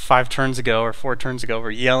 5 turns ago or 4 turns ago were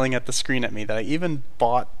yelling at the screen at me that I even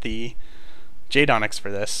bought the Jade Onyx for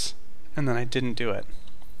this, and then I didn't do it.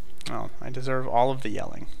 Well, I deserve all of the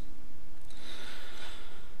yelling.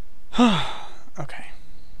 Okay.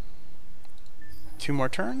 2 more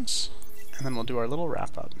turns, and then we'll do our little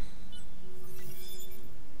wrap-up.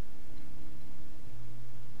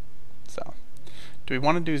 So, do we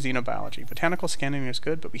want to do xenobiology? Botanical scanning is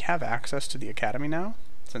good, but we have access to the academy now,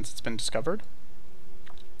 since it's been discovered.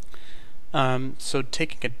 So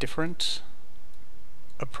taking a different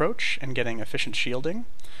approach and getting efficient shielding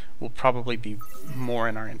will probably be more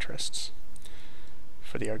in our interests.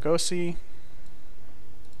 For the Argosy,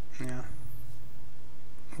 yeah,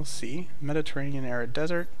 we'll see. Mediterranean arid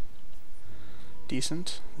desert,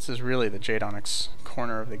 decent. This is really the Jade Onyx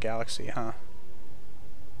corner of the galaxy, huh?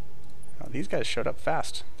 Oh, these guys showed up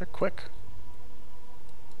fast. They're quick.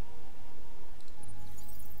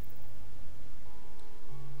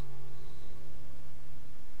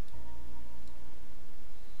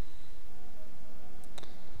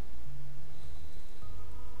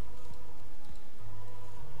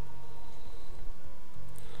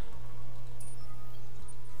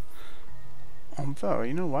 Although,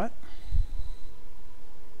 you know what?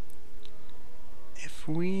 If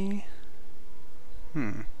we...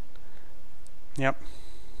 Yep.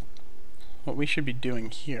 What we should be doing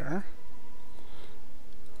here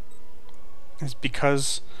is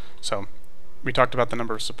because... So, we talked about the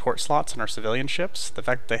number of support slots in our civilian ships. The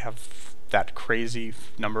fact that they have that crazy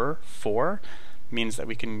number, 4, means that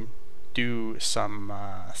we can do some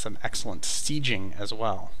excellent sieging as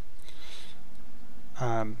well.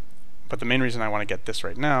 But the main reason I want to get this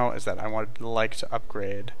right now is that I would like to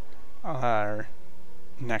upgrade our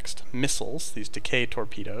next missiles, these decay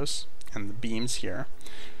torpedoes, and the beams here,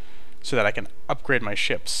 so that I can upgrade my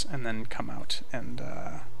ships and then come out and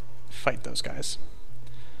fight those guys.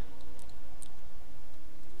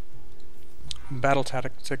 Battle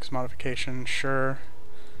tactics modification, sure.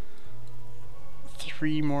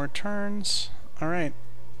 3 more turns. Alright.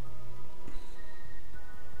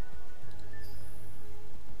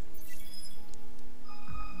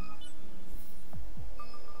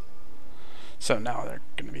 So now they're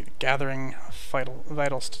going to be gathering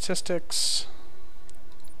vital statistics.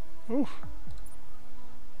 Ooh.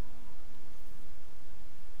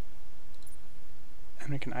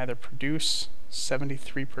 And we can either produce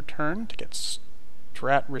 73 per turn to get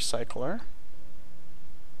Strat Recycler.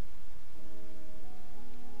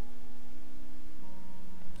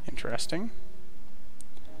 Interesting.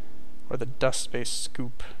 Or the Dust Space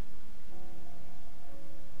Scoop.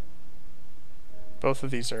 Both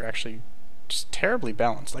of these are actually just terribly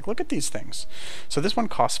balanced. Like, look at these things. So this one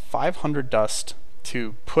costs 500 dust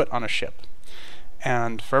to put on a ship,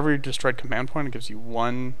 and for every destroyed command point, it gives you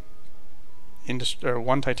 1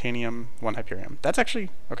 titanium, 1 Hyperium. That's actually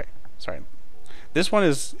okay. Sorry, this one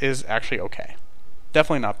is actually okay.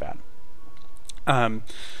 Definitely not bad. I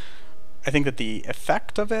think that the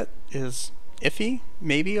effect of it is iffy.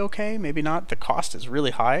 Maybe okay, maybe not. The cost is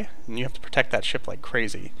really high, and you have to protect that ship like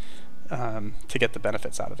crazy to get the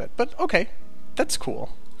benefits out of it. But okay, that's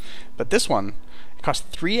cool. But this one, it costs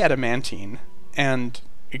 3 adamantine, and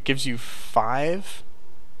it gives you 5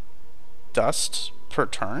 dust per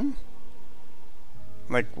turn?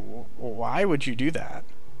 Like, why would you do that?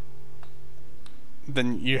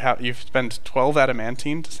 Then you've spent 12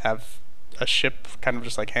 adamantine to have a ship kind of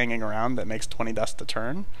just like hanging around that makes 20 dust a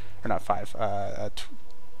turn, or not 5,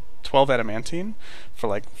 12 adamantine for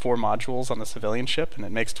like 4 modules on the civilian ship, and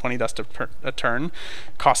it makes 20 dust a turn,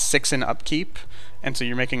 costs 6 in upkeep, and so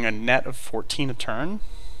you're making a net of 14 a turn.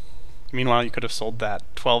 Meanwhile, you could have sold that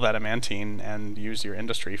 12 adamantine and used your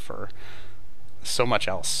industry for so much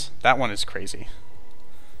else. That one is crazy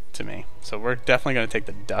to me. So we're definitely going to take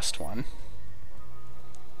the dust one,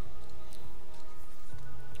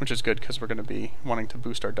 which is good because we're going to be wanting to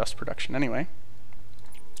boost our dust production anyway.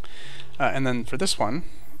 And then for this one,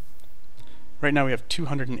 right now we have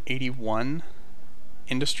 281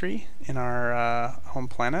 industry in our home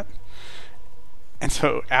planet. And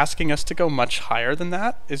so asking us to go much higher than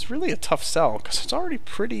that is really a tough sell, because it's already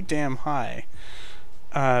pretty damn high.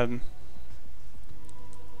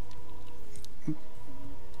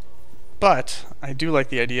 But I do like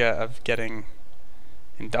the idea of getting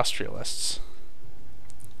industrialists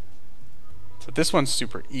So this one's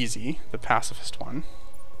super easy, the pacifist one.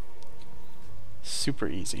 Super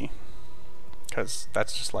easy. Because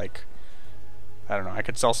that's just like, I don't know, I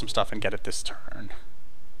could sell some stuff and get it this turn.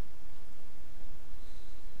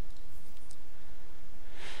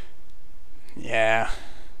 Yeah,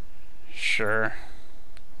 sure.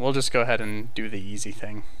 We'll just go ahead and do the easy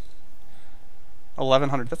thing.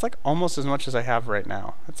 1100, that's like almost as much as I have right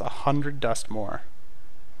now. That's 100 dust more.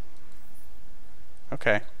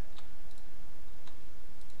 Okay.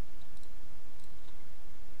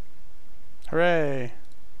 Hooray!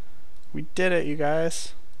 We did it, you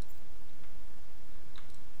guys.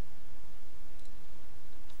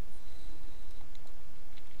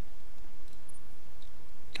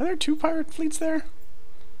 Are there 2 pirate fleets there?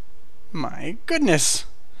 My goodness!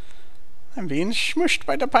 I'm being smushed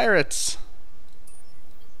by the pirates.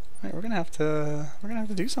 Alright, we're gonna have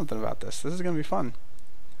to do something about this. This is gonna be fun.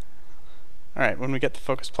 Alright, when we get the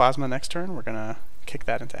focused plasma next turn, we're gonna kick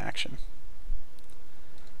that into action.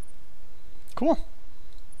 Cool.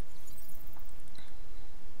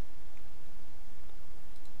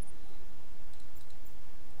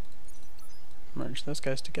 Merge those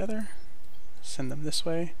guys together, send them this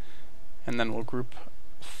way, and then we'll group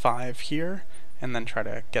 5 here, and then try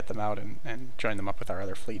to get them out and join them up with our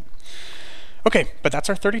other fleet. Okay, but that's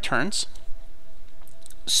our 30 turns.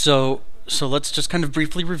 So let's just kind of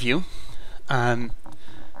briefly review. Do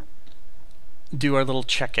our little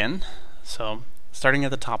check-in. So starting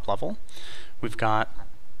at the top level, we've got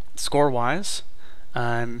score-wise,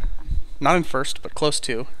 not in first, but close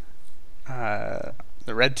to. The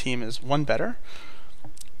red team is 1 better,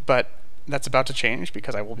 but that's about to change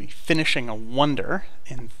because I will be finishing a wonder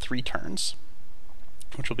in 3 turns,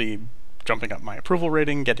 which will be jumping up my approval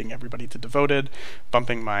rating, getting everybody to devoted,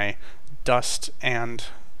 bumping my dust and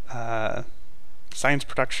science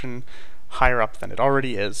production higher up than it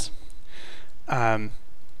already is. I've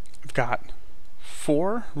got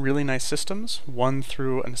 4 really nice systems, 1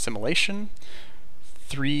 through an assimilation,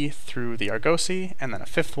 3 through the Argosy, and then a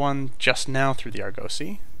 5th one just now through the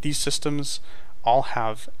Argosy. These systems all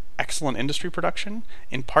have excellent industry production,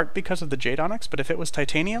 in part because of the Jade Onyx, but if it was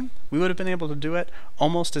titanium, we would have been able to do it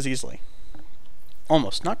almost as easily.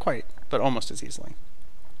 Almost, not quite, but almost as easily.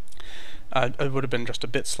 It would have been just a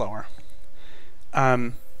bit slower.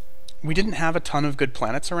 We didn't have a ton of good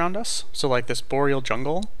planets around us, so like this boreal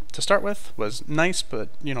jungle to start with was nice, but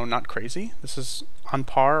you know, not crazy. This is on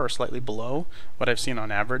par or slightly below what I've seen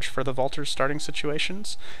on average for the Vultures starting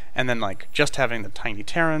situations. And then like just having the tiny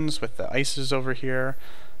Terrans with the ices over here,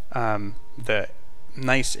 the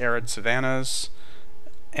nice arid savannas,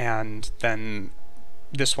 and then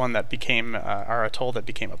this one that became our atoll that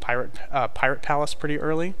became a pirate palace pretty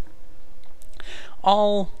early.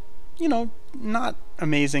 All, you know, not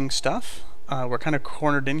amazing stuff. We're kind of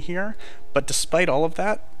cornered in here, but despite all of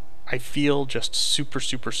that, I feel just super,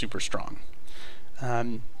 super, super strong.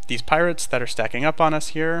 These pirates that are stacking up on us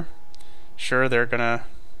here, sure, they're gonna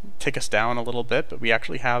take us down a little bit, but we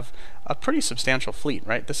actually have a pretty substantial fleet,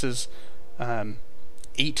 right? This is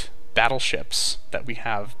 8 battleships that we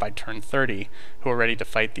have by turn 30 who are ready to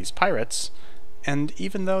fight these pirates, and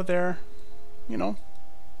even though they're, you know,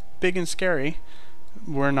 big and scary,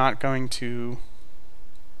 we're not going to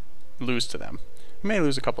lose to them. We may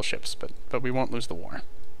lose a couple ships, but we won't lose the war.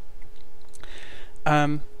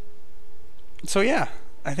 So yeah,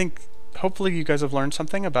 I think hopefully you guys have learned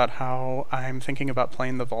something about how I'm thinking about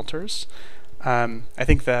playing the Vultures. I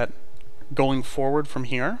think that going forward from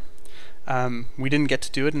here, we didn't get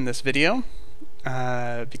to do it in this video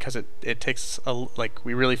because it takes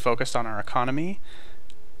we really focused on our economy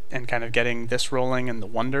and kind of getting this rolling and the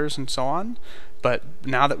wonders and so on. But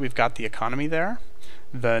now that we've got the economy there,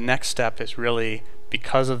 the next step is really,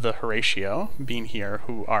 because of the Horatio being here,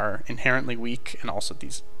 who are inherently weak, and also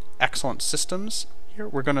these excellent systems here,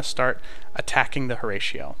 we're going to start attacking the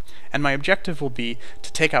Horatio. And my objective will be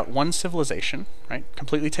to take out one civilization, right?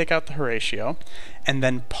 Completely take out the Horatio, and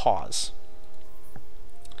then pause.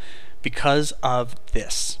 Because of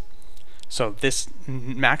this. So this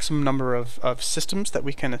maximum number of systems that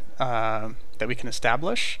we can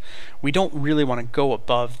establish, we don't really want to go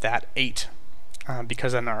above that 8,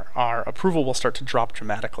 because then our approval will start to drop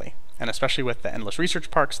dramatically. And especially with the endless research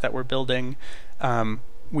parks that we're building,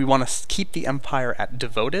 we want to keep the empire at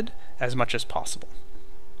devoted as much as possible.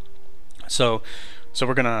 So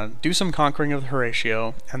we're gonna do some conquering of the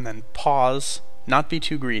Horatio, and then pause, not be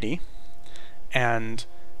too greedy, and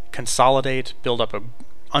consolidate, build up a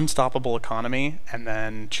unstoppable economy, and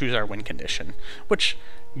then choose our win condition, which,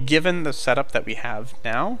 given the setup that we have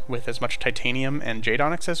now with as much titanium and Jade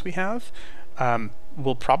Onyx as we have,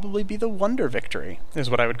 will probably be the Wonder victory, is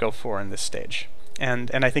what I would go for in this stage.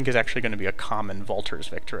 And I think is actually going to be a common Vaulter's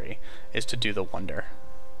victory, is to do the Wonder.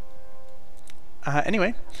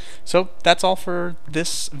 Anyway, so that's all for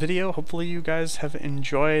this video. Hopefully you guys have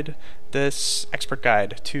enjoyed this expert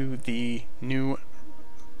guide to the new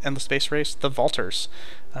Endless Space Race, the Vaulters.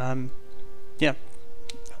 Yeah,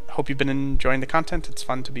 hope you've been enjoying the content. It's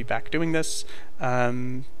fun to be back doing this.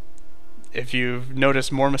 If you've noticed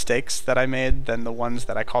more mistakes that I made than the ones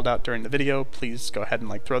that I called out during the video, please go ahead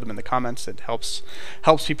and throw them in the comments. It helps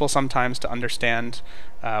people sometimes to understand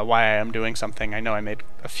why I am doing something. I know I made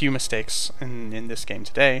a few mistakes in this game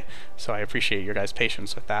today, so I appreciate your guys'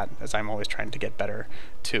 patience with that, as I'm always trying to get better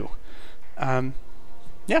too.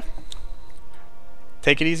 Yeah.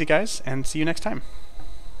 Take it easy, guys, and see you next time.